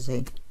course, because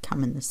they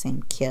come in the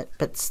same kit,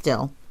 but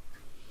still.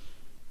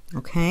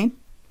 Okay.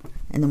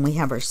 And then we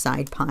have our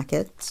side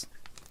pockets.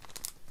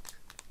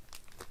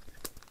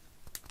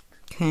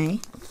 Okay.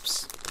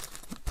 Oops.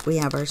 We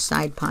have our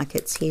side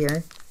pockets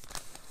here.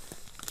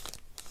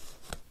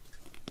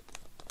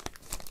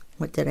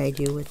 What did I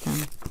do with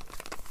them?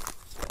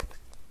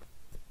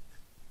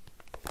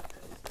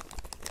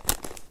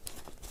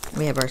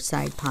 We have our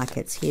side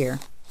pockets here.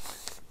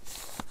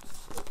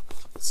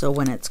 So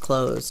when it's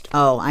closed,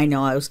 oh, I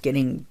know, I was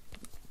getting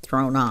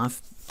thrown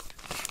off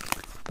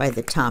by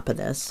the top of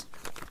this.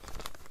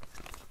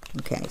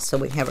 Okay, so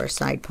we have our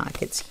side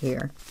pockets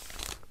here.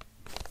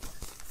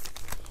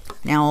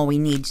 Now all we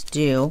need to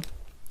do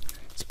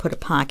is put a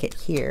pocket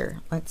here.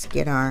 Let's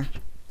get our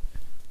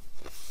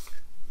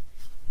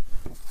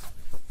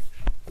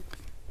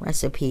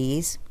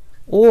recipes,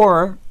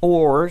 or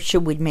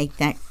should we make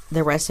that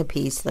the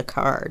recipes the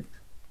card?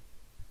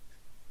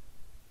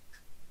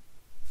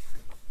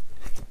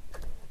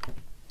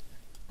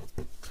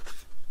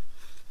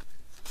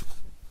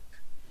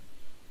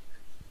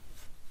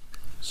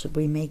 Should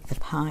we make the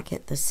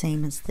pocket the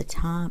same as the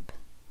top?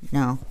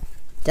 No,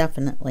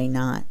 definitely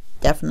not.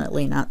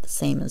 Definitely not the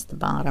same as the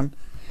bottom.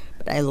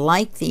 But I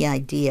like the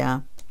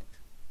idea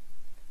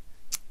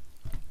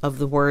of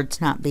the words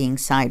not being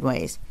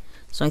sideways.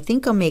 So I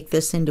think I'll make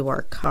this into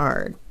our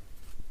card.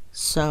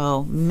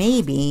 So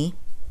maybe,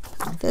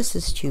 if this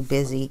is too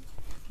busy,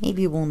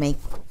 maybe we'll make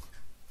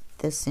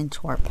this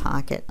into our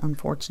pocket.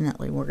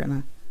 Unfortunately, we're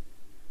going to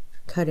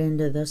cut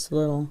into this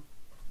little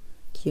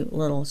cute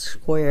little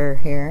square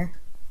here.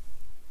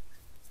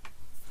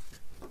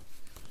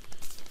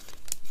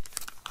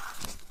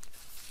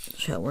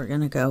 So we're going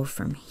to go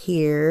from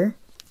here.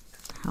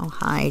 How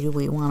high do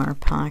we want our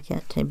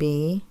pocket to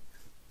be?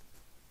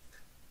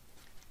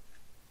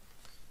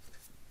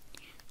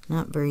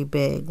 Not very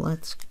big.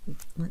 Let's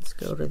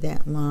go to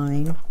that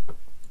line.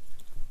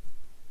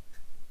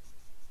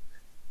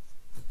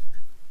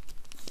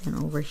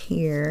 And over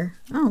here,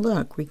 oh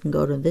look, we can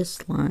go to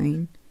this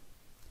line.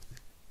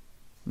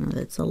 Oh,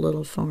 that's a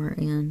little far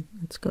in.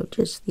 Let's go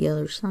just the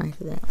other side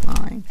of that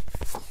line.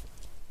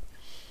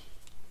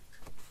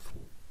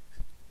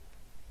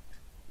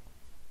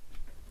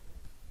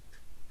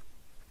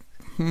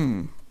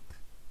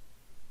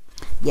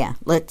 Yeah,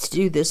 let's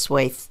do this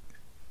way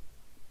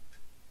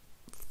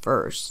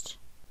first.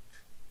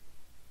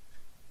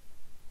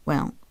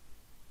 Well,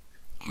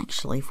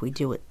 actually, if we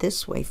do it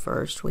this way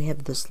first, we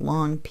have this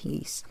long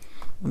piece,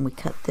 and we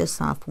cut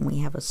this off and we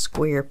have a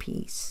square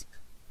piece.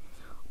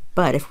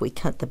 But if we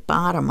cut the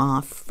bottom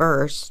off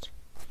first,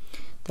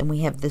 then we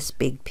have this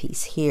big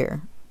piece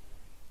here.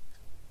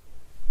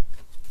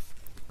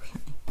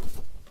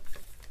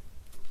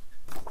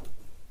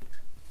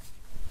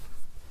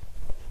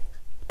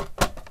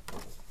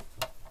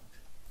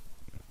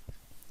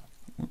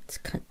 Let's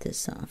cut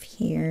this off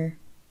here.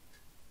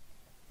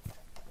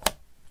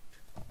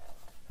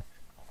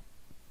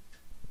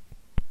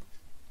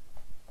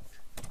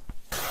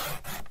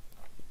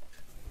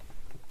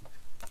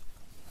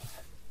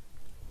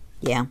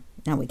 Yeah,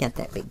 now we got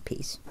that big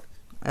piece.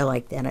 I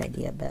like that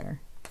idea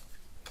better.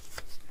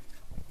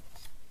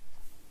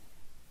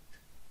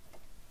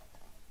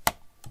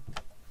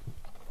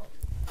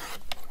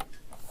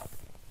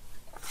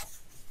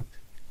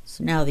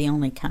 So now the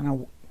only kind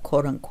of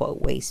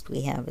quote-unquote waste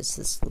we have is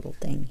this little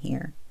thing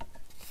here.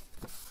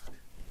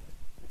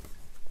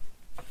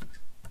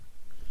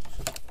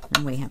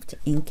 And we have to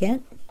ink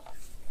it.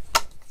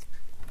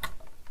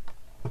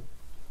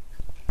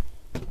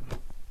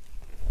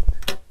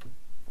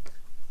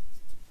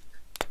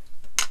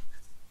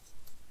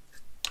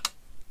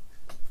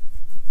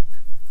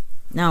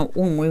 Now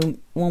when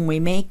we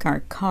make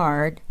our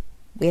card,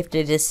 we have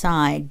to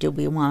decide, do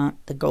we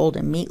want the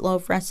golden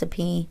meatloaf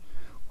recipe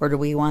or do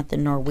we want the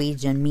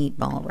Norwegian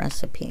meatball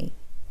recipe?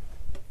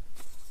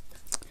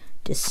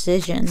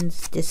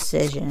 Decisions,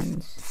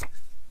 decisions.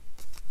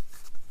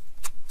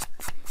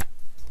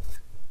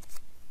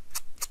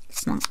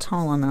 It's not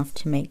tall enough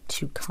to make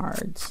 2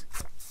 cards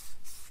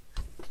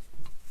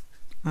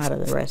out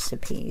of the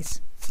recipes.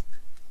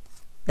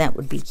 That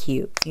would be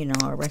cute, you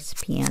know, a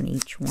recipe on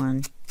each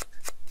one.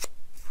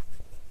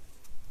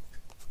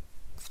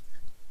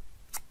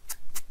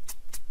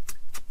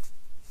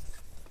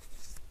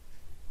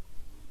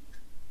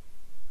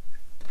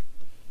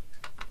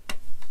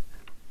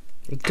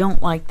 I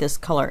don't like this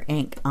color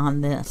ink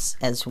on this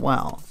as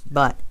well,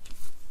 but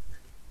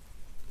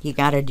You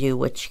got to do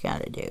what you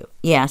got to do.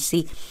 Yeah,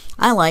 see,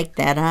 I like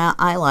that.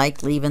 I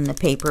like leaving the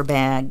paper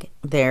bag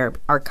there.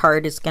 Our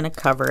card is going to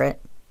cover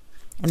it.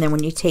 And then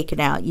when you take it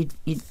out,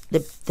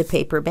 the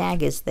paper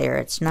bag is there.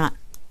 It's not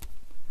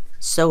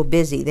so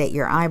busy that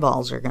your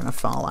eyeballs are going to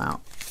fall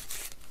out.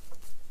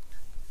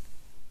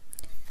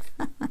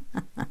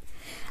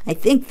 I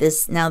think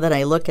this, now that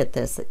I look at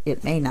this,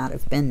 it may not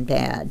have been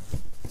bad.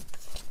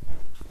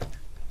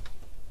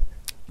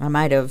 I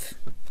might have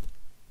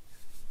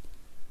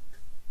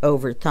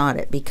overthought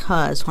it,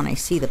 because when I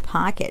see the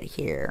pocket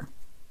here,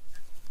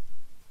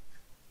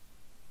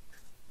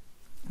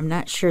 I'm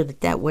not sure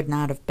that that would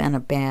not have been a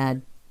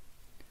bad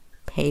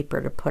paper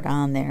to put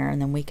on there,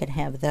 and then we could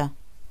have the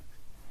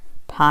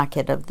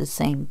pocket of the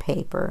same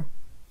paper.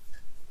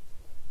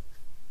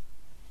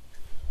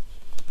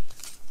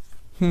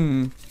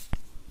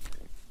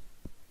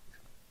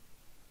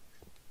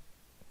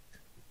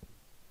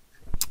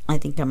 I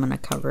think I'm going to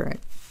cover it.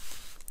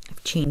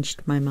 I've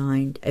changed my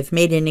mind. I've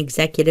made an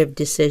executive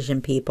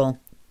decision, people.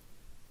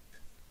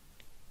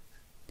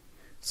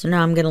 So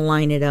now I'm going to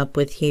line it up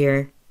with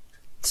here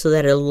so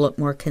that it'll look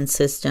more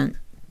consistent.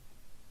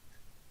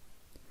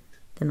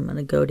 Then I'm going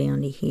to go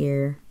down to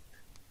here,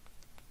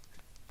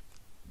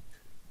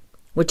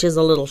 which is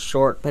a little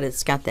short, but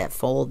it's got that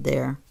fold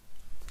there.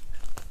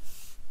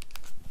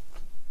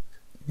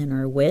 Then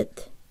our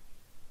width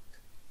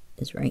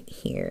is right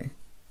here.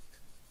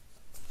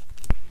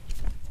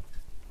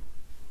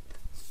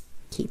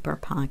 Keep our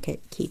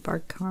pocket, keep our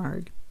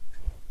card.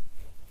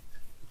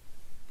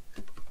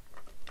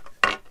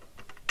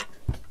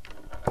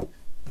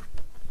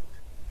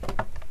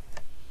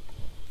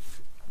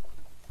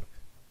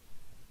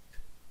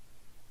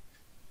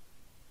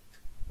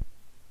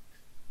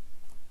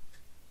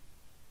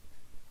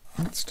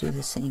 Let's do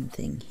the same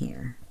thing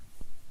here.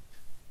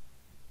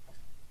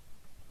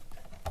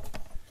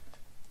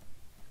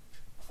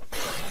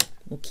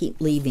 We'll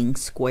keep leaving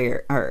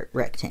square or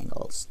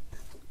rectangles,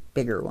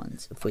 bigger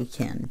ones if we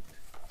can.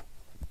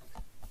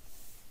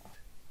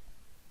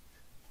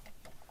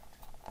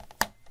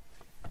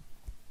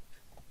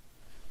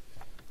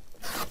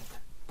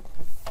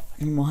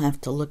 And we'll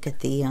have to look at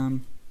the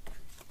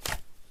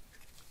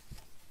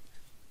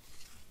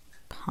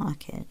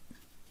pocket.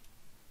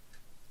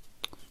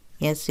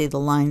 Yeah, see, the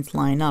lines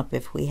line up.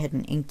 If we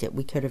hadn't inked it,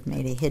 we could have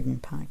made a hidden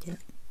pocket.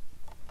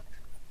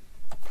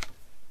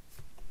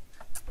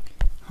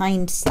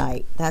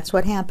 Hindsight. That's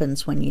what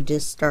happens when you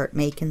just start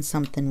making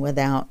something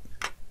without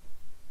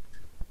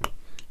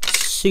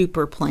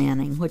super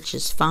planning, which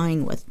is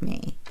fine with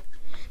me.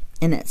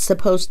 And it's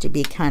supposed to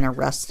be kind of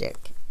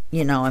rustic.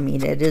 You know, I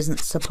mean, it isn't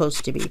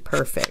supposed to be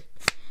perfect.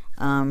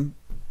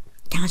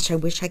 Gosh, I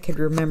wish I could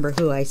remember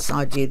who I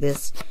saw do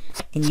this.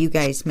 And you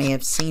guys may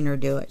have seen her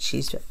do it.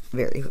 She's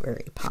very,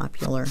 very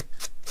popular.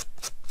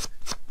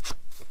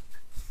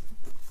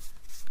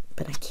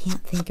 But I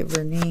can't think of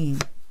her name.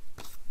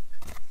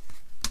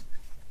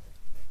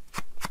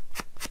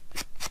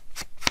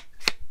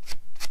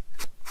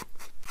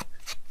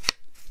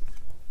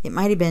 It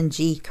might have been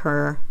G.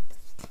 Kerr.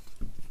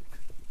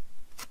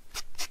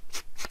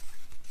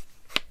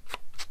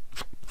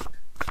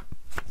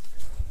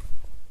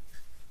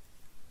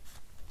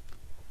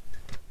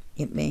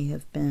 It may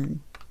have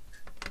been.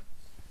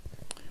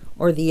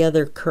 Or the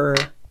other Kerr.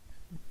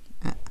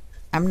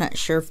 I'm not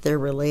sure if they're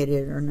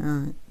related or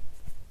not.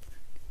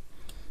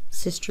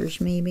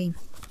 Sisters, maybe.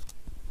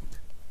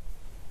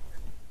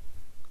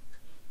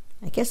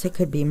 I guess it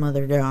could be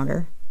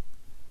mother-daughter.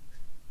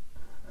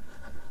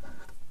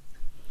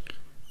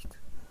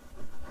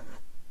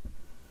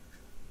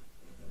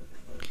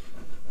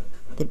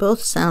 They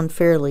both sound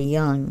fairly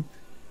young,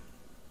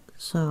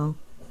 so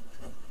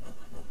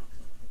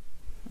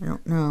I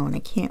don't know, and I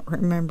can't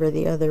remember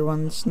the other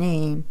one's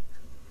name.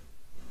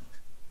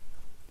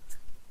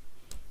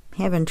 I'm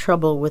having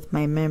trouble with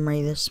my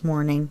memory this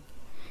morning.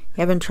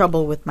 Having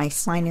trouble with my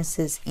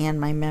sinuses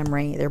and my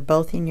memory. They're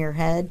both in your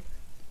head.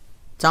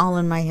 It's all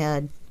in my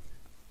head.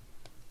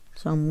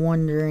 So I'm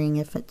wondering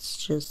if it's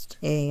just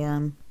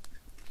a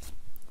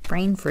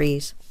brain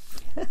freeze.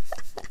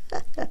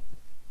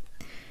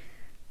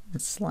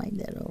 Let's slide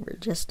that over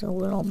just a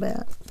little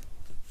bit.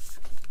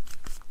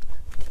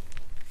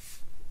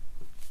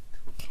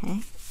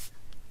 Okay.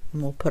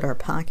 And we'll put our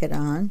pocket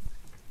on.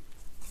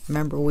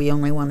 Remember, we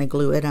only want to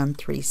glue it on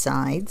 3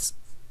 sides.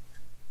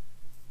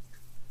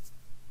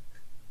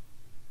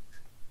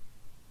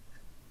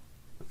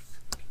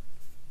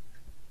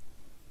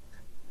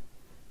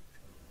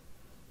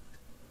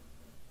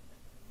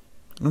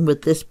 And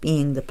with this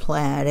being the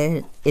plaid,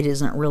 it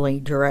isn't really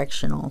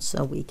directional,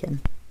 so we can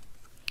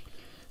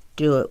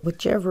do it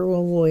whichever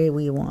way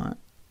we want.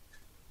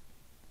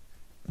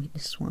 We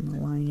just want to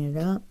line it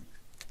up.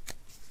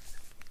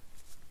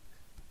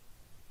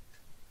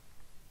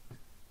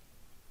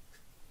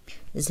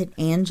 Is it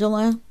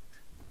Angela?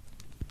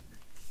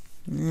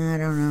 I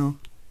don't know.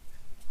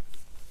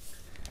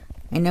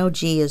 I know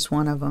G is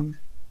one of them.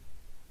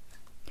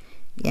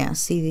 Yeah,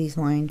 see, these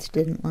lines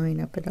didn't line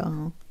up at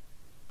all.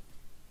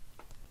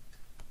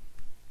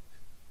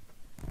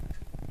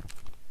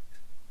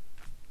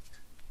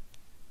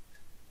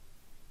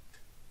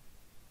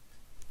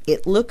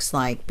 it looks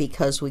like,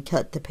 because we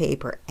cut the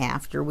paper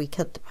after we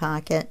cut the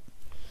pocket,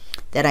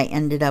 that I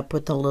ended up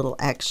with a little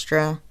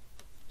extra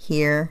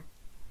here,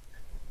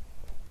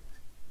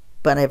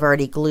 but I've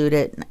already glued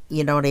it,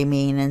 you know what I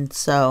mean? And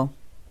so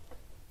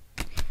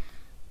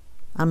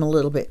I'm a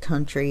little bit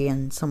country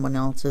and someone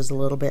else is a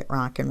little bit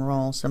rock and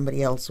roll.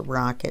 Somebody else will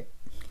rock it.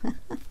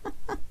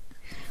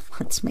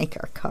 Let's make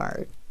our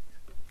card.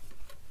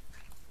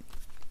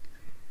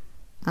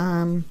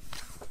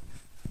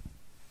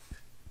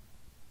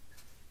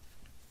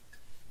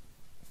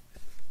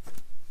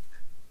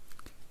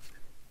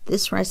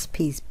 This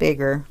recipe's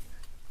bigger.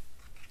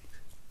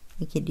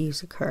 We could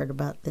use a card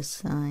about this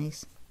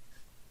size.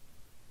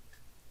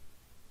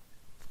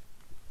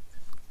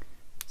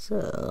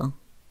 So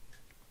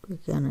we're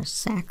gonna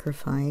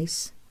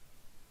sacrifice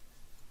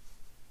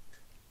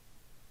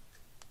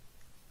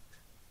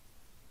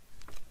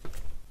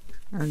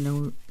our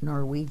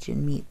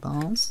Norwegian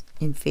meatballs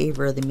in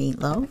favor of the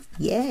meatloaf.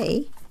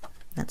 Yay!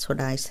 That's what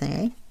I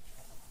say.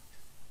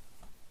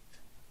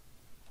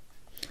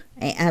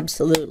 I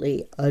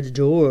absolutely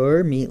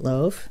adore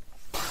meatloaf.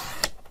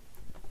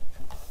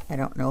 I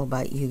don't know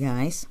about you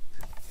guys.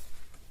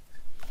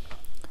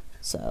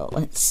 So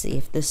let's see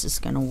if this is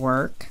going to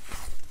work.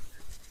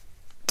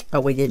 Oh,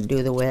 we didn't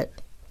do the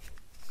width.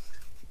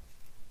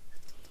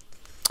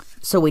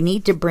 So we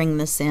need to bring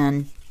this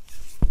in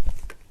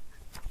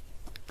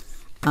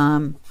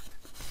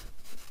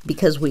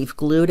because we've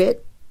glued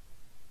it.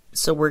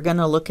 So we're going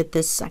to look at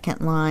this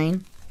second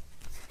line.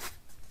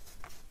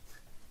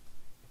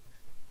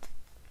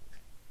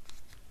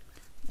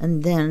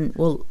 And then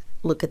we'll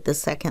look at the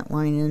second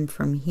line in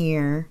from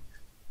here.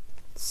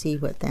 See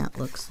what that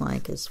looks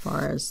like as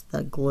far as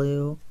the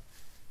glue.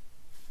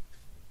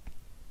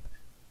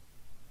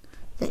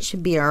 That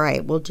should be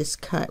alright. We'll just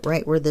cut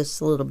right where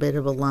this little bit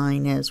of a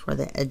line is, where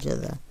the edge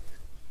of the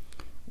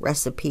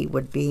recipe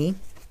would be.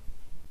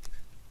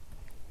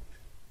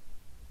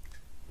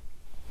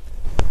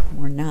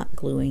 We're not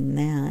gluing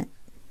that,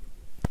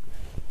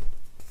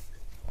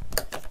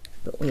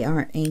 but we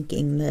are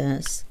inking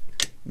this.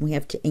 We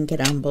have to ink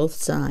it on both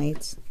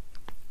sides.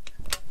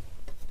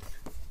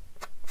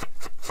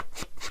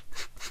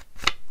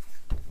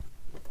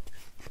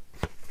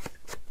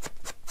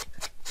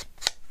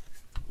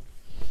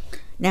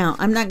 Now,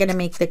 I'm not going to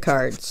make the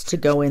cards to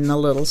go in the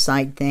little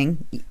side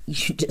thing. You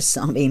just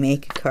saw me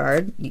make a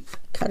card. You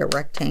cut a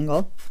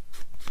rectangle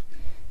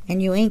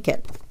and you ink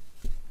it.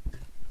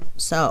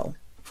 So,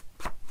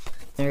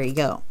 there you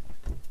go.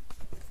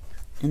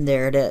 And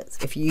there it is.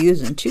 If you're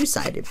using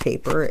two-sided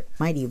paper, it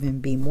might even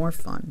be more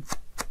fun.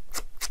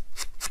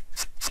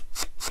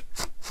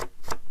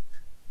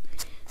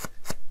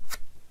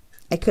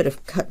 I could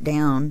have cut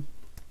down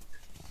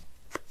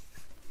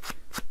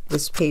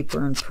this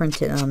paper and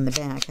printed on the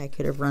back. I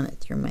could have run it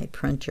through my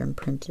printer and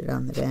printed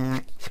on the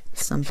back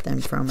something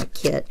from a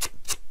kit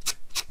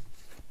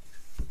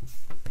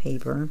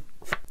paper.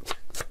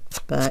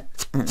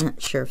 But I'm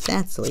not sure if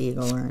that's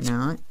legal or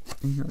not.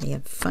 And we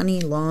have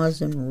funny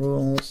laws and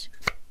rules.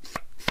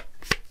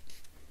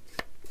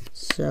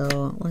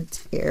 So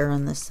let's err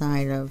on the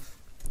side of,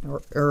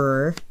 or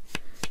err,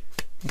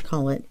 I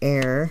call it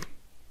err,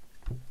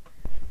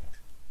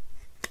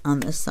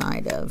 on the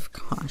side of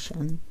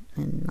caution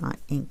and not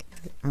ink,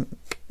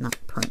 not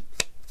print.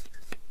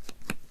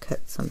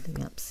 Cut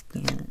something up,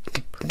 scan it,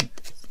 and print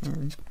this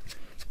in.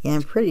 Yeah,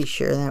 I'm pretty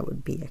sure that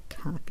would be a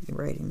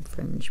copyright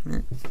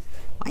infringement.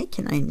 Why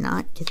can I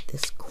not get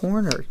this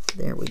corner?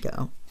 There we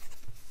go.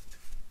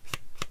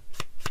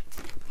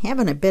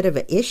 Having a bit of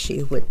an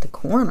issue with the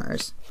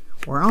corners.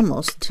 We're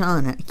almost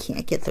done. I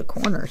can't get the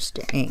corners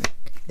to ink.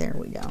 There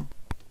we go.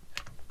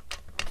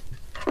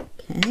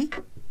 Okay.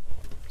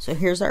 So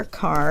here's our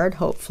card,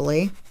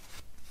 hopefully.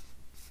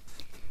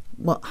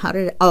 Well, how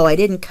did oh, I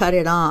didn't cut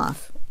it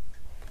off.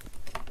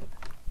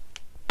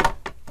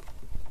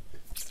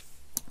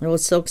 I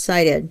was so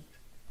excited.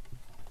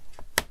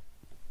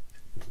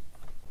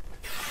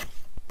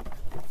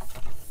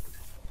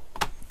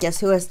 Guess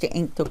who has to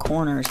ink the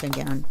corners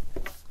again?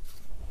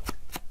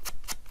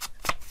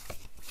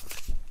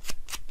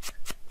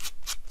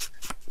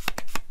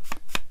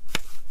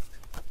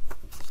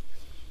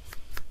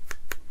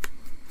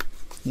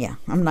 Yeah,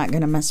 I'm not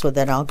going to mess with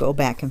it. I'll go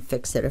back and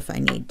fix it if I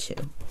need to.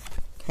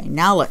 Okay,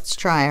 now let's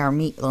try our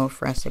meatloaf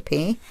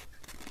recipe.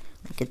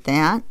 Look at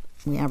that.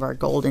 We have our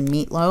golden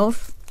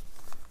meatloaf.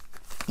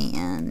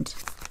 And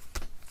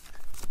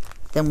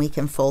then we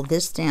can fold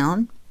this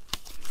down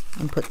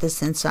and put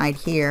this inside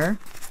here,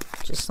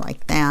 just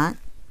like that.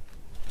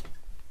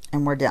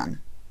 And we're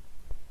done.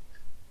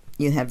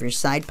 You have your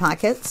side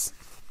pockets,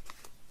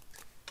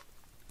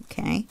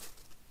 okay,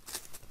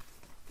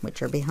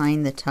 which are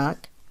behind the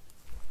tuck.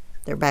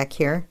 They're back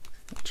here.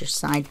 That's your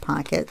side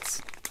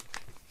pockets.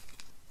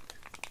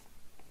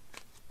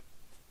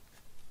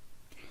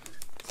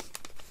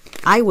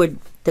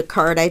 The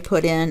card I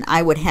put in,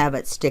 I would have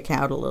it stick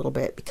out a little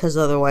bit, because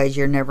otherwise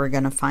you're never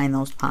going to find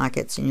those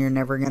pockets and you're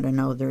never going to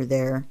know they're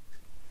there.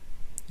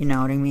 You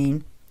know what I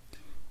mean?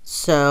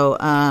 So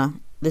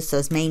this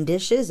says main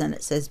dishes, and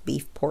it says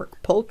beef,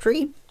 pork,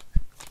 poultry.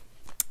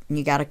 And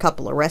you got a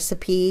couple of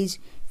recipes.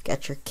 You've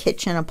got your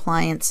kitchen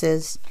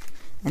appliances.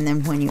 And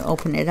then when you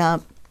open it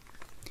up,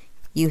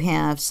 you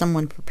have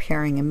someone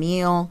preparing a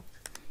meal.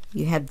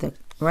 You have the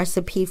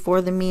recipe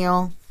for the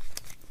meal.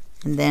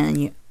 And then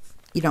you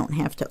don't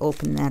have to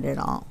open that at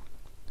all.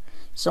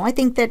 So I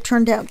think that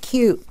turned out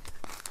cute.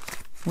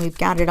 We've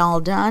got it all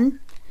done.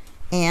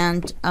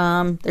 And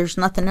there's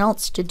nothing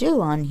else to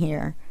do on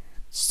here.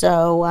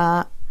 So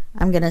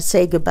I'm going to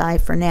say goodbye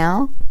for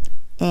now.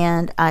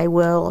 And I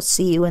will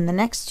see you in the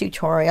next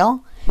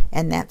tutorial.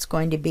 And that's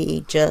going to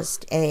be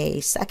just a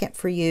second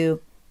for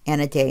you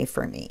and a day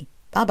for me.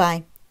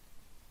 Bye-bye.